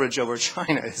our leverage over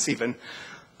China is even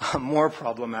more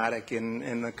problematic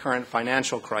in the current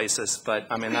financial crisis. But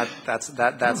I mean, that's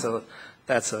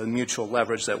a mutual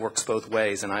leverage that works both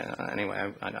ways. And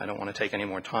anyway, I don't want to take any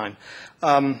more time.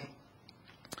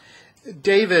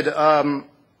 David,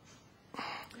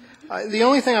 the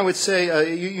only thing I would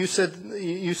say, you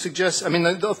suggest, I mean,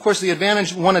 of course,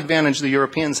 one advantage the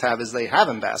Europeans have is they have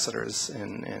ambassadors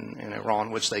in Iran,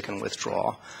 which they can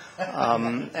withdraw.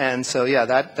 And so, yeah,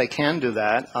 they can do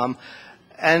that.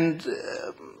 And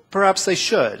perhaps they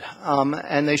should.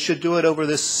 And they should do it over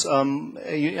this, I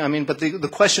mean, but the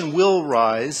question will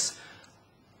rise,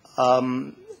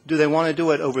 do they want to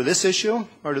do it over this issue,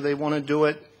 or do they want to do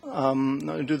it,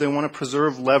 do they want to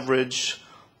preserve leverage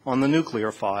on the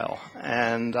nuclear file.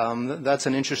 And that's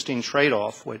an interesting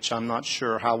trade-off, which I'm not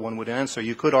sure how one would answer.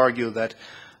 You could argue that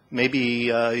maybe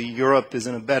Europe is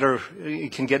in a better,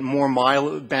 can get more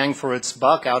bang for its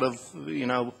buck out of,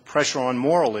 pressure on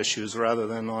moral issues rather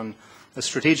than on a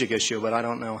strategic issue, but I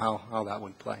don't know how that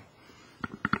would play.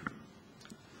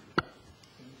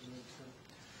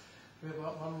 We have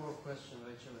one more question,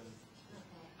 Rachel.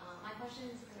 Okay. My question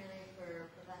is primarily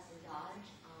for Professor Dodge.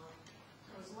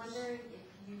 I was wondering if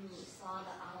you saw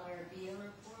the Al-Arabiya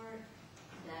report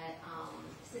that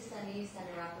Sistani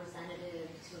sent a representative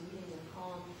to a meeting in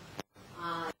Qom,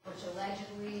 which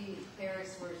allegedly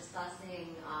Paris were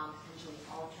discussing potentially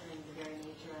altering the very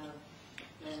nature of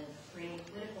the Iranian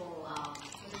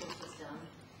political system.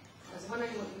 I was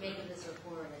wondering what you make of this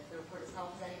report, if the report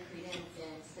itself has any credence,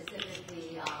 and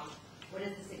specifically what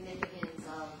is the significance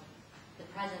of the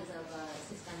presence of a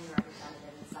Sistani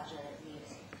representative in such a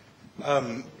meeting?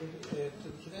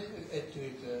 Can I add to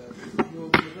it?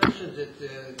 You mentioned that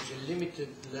the limited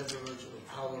leverage of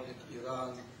power that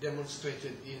Iran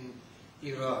demonstrated in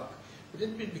Iraq. Would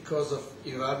it be because of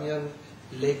Iranian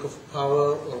lack of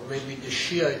power, or maybe the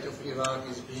Shiite of Iraq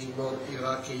is being more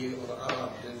Iraqi or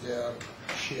Arab than they are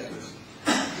Shiites?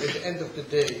 At the end of the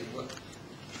day, what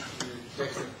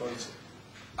takes the point?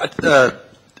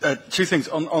 Two things.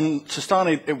 On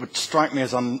Sistani, it would strike me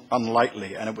as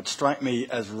unlikely, and it would strike me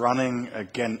as running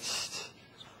against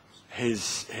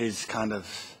his kind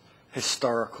of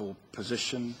historical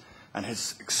position and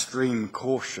his extreme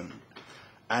caution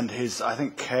and his, I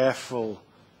think, careful,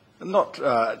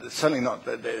 certainly not,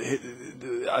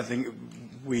 I think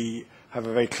we have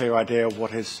a very clear idea of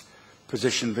what his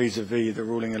position vis-a-vis the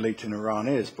ruling elite in Iran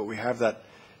is, but we have that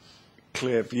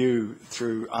clear view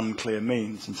through unclear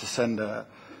means, and to send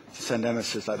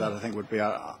emissaries like that, I think, would be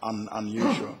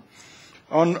unusual.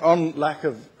 On lack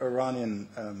of Iranian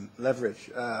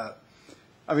leverage,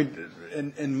 I mean,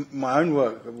 in my own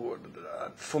work,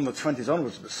 from the 20s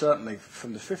onwards, but certainly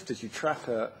from the 50s, you track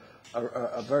a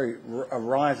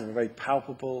rise of a very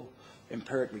palpable,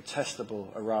 empirically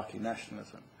testable Iraqi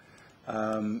nationalism.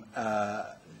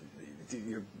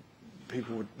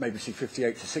 People would maybe see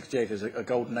 58 to 68 as a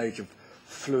golden age of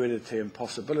fluidity and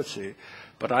possibility,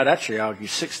 but I'd actually argue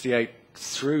 68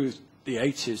 through the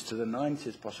 80s to the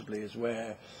 90s possibly is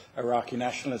where Iraqi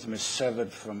nationalism is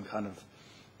severed from kind of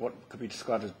what could be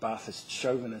described as Ba'athist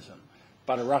chauvinism.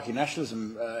 But Iraqi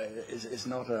nationalism is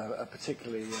not a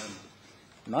particularly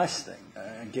nice thing,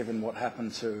 and given what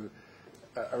happened to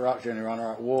Iraq during the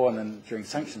Iran-Iraq War and then during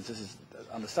sanctions, this is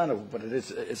understandable, but it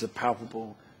is a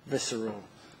palpable, visceral,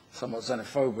 somewhat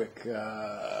xenophobic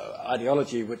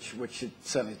ideology, which it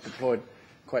certainly deployed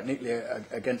quite neatly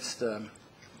against the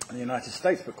United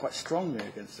States, but quite strongly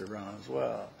against Iran as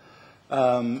well.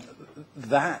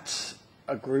 That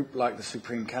a group like the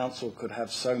Supreme Council could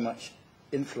have so much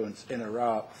influence in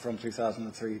Iraq from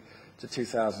 2003 to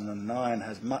 2009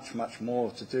 has much, much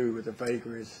more to do with the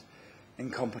vagaries,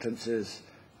 incompetences,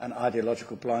 and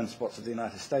ideological blind spots of the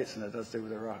United States than it does do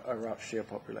with Iraq's Shia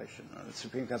population. The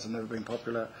Supreme Council has never been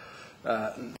popular,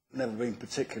 never been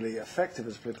particularly effective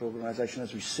as a political organization,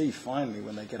 as we see finally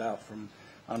when they get out from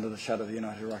under the shadow of the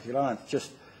United Iraqi Alliance.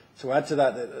 Just to add to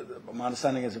that, my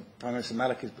understanding is that Prime Minister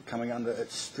Maliki is coming under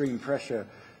extreme pressure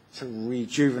to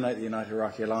rejuvenate the United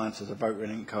Iraqi Alliance as a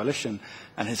vote-winning coalition.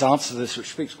 And his answer to this, which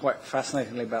speaks quite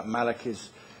fascinatingly about Maliki's,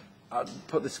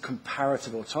 put this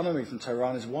comparative autonomy from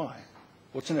Tehran, is why?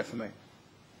 What's in it for me?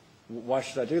 Why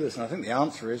should I do this? And I think the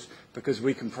answer is because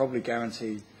we can probably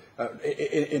guarantee,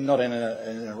 not in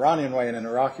an Iranian way, in an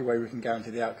Iraqi way, we can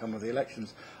guarantee the outcome of the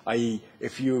elections, i.e.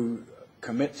 if you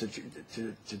commit to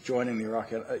joining the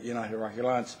United Iraqi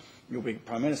Alliance, you'll be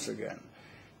Prime Minister again.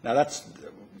 Now let's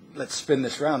spin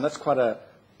this round. That's quite a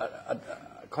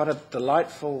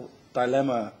delightful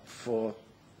dilemma for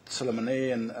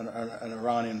Soleimani and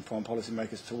Iranian foreign policy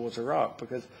makers towards Iraq,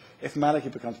 because if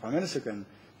Maliki becomes Prime Minister again,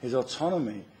 his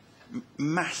autonomy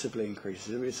massively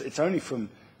increases. It's only from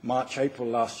March, April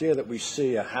last year that we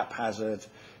see a haphazard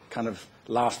kind of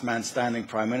last man standing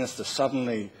Prime Minister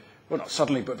suddenly, well not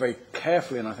suddenly, but very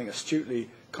carefully and I think astutely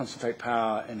concentrate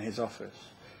power in his office.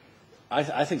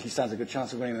 I think he stands a good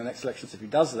chance of winning the next elections if he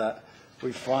does that.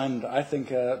 We find, I think,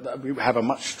 that we have a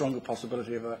much stronger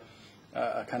possibility of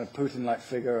a kind of Putin-like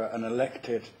figure, an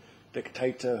elected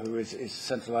dictator who is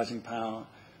centralizing power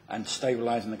and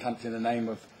stabilizing the country in the name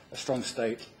of a strong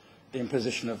state, the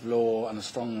imposition of law, and a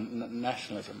strong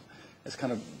nationalism. It's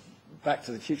kind of back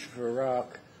to the future for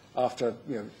Iraq after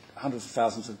hundreds of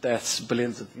thousands of deaths,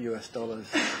 billions of US dollars,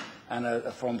 and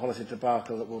a foreign policy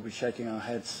debacle that we'll be shaking our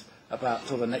heads about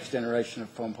till the next generation of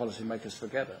foreign policy makers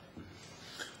forget it.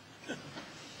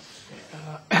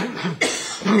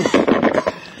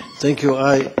 Thank you.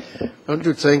 I want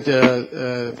to thank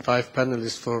the 5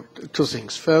 panelists for 2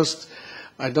 things. First,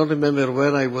 I don't remember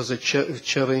when I was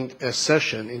chairing a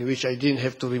session in which I didn't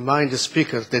have to remind the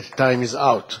speakers that time is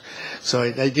out. So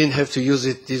I didn't have to use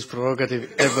this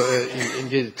prerogative ever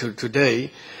indeed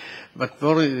today. But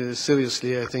more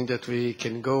seriously, I think that we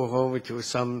can go home with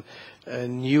some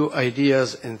new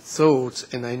ideas and thoughts,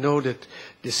 and I know that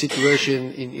the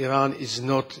situation in Iran is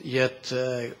not yet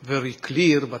very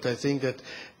clear, but I think that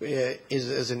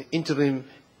as an interim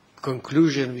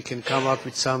conclusion, we can come up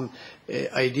with some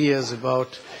ideas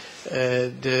about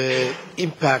the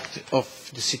impact of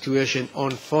the situation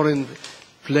on foreign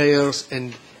players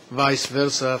and vice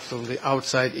versa from the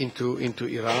outside into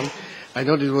Iran. I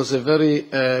know it was a very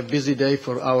busy day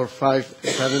for our 5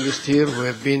 panelists here who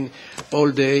have been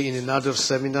all day in another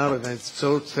seminar, and I'm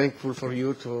so thankful for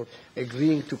you for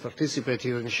agreeing to participate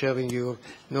here and sharing your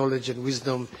knowledge and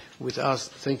wisdom with us.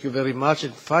 Thank you very much.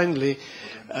 And finally,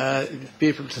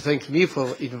 people to thank me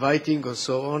for inviting or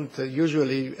so on.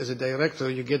 Usually, as a director,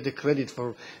 you get the credit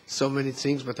for so many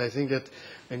things, but I think that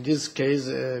in this case,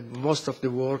 most of the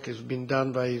work has been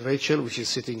done by Rachel, which is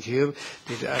sitting here,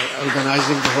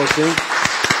 organizing the whole thing.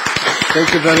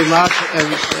 Thank you very much,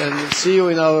 and see you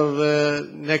in our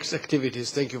next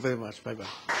activities. Thank you very much.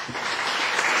 Bye-bye.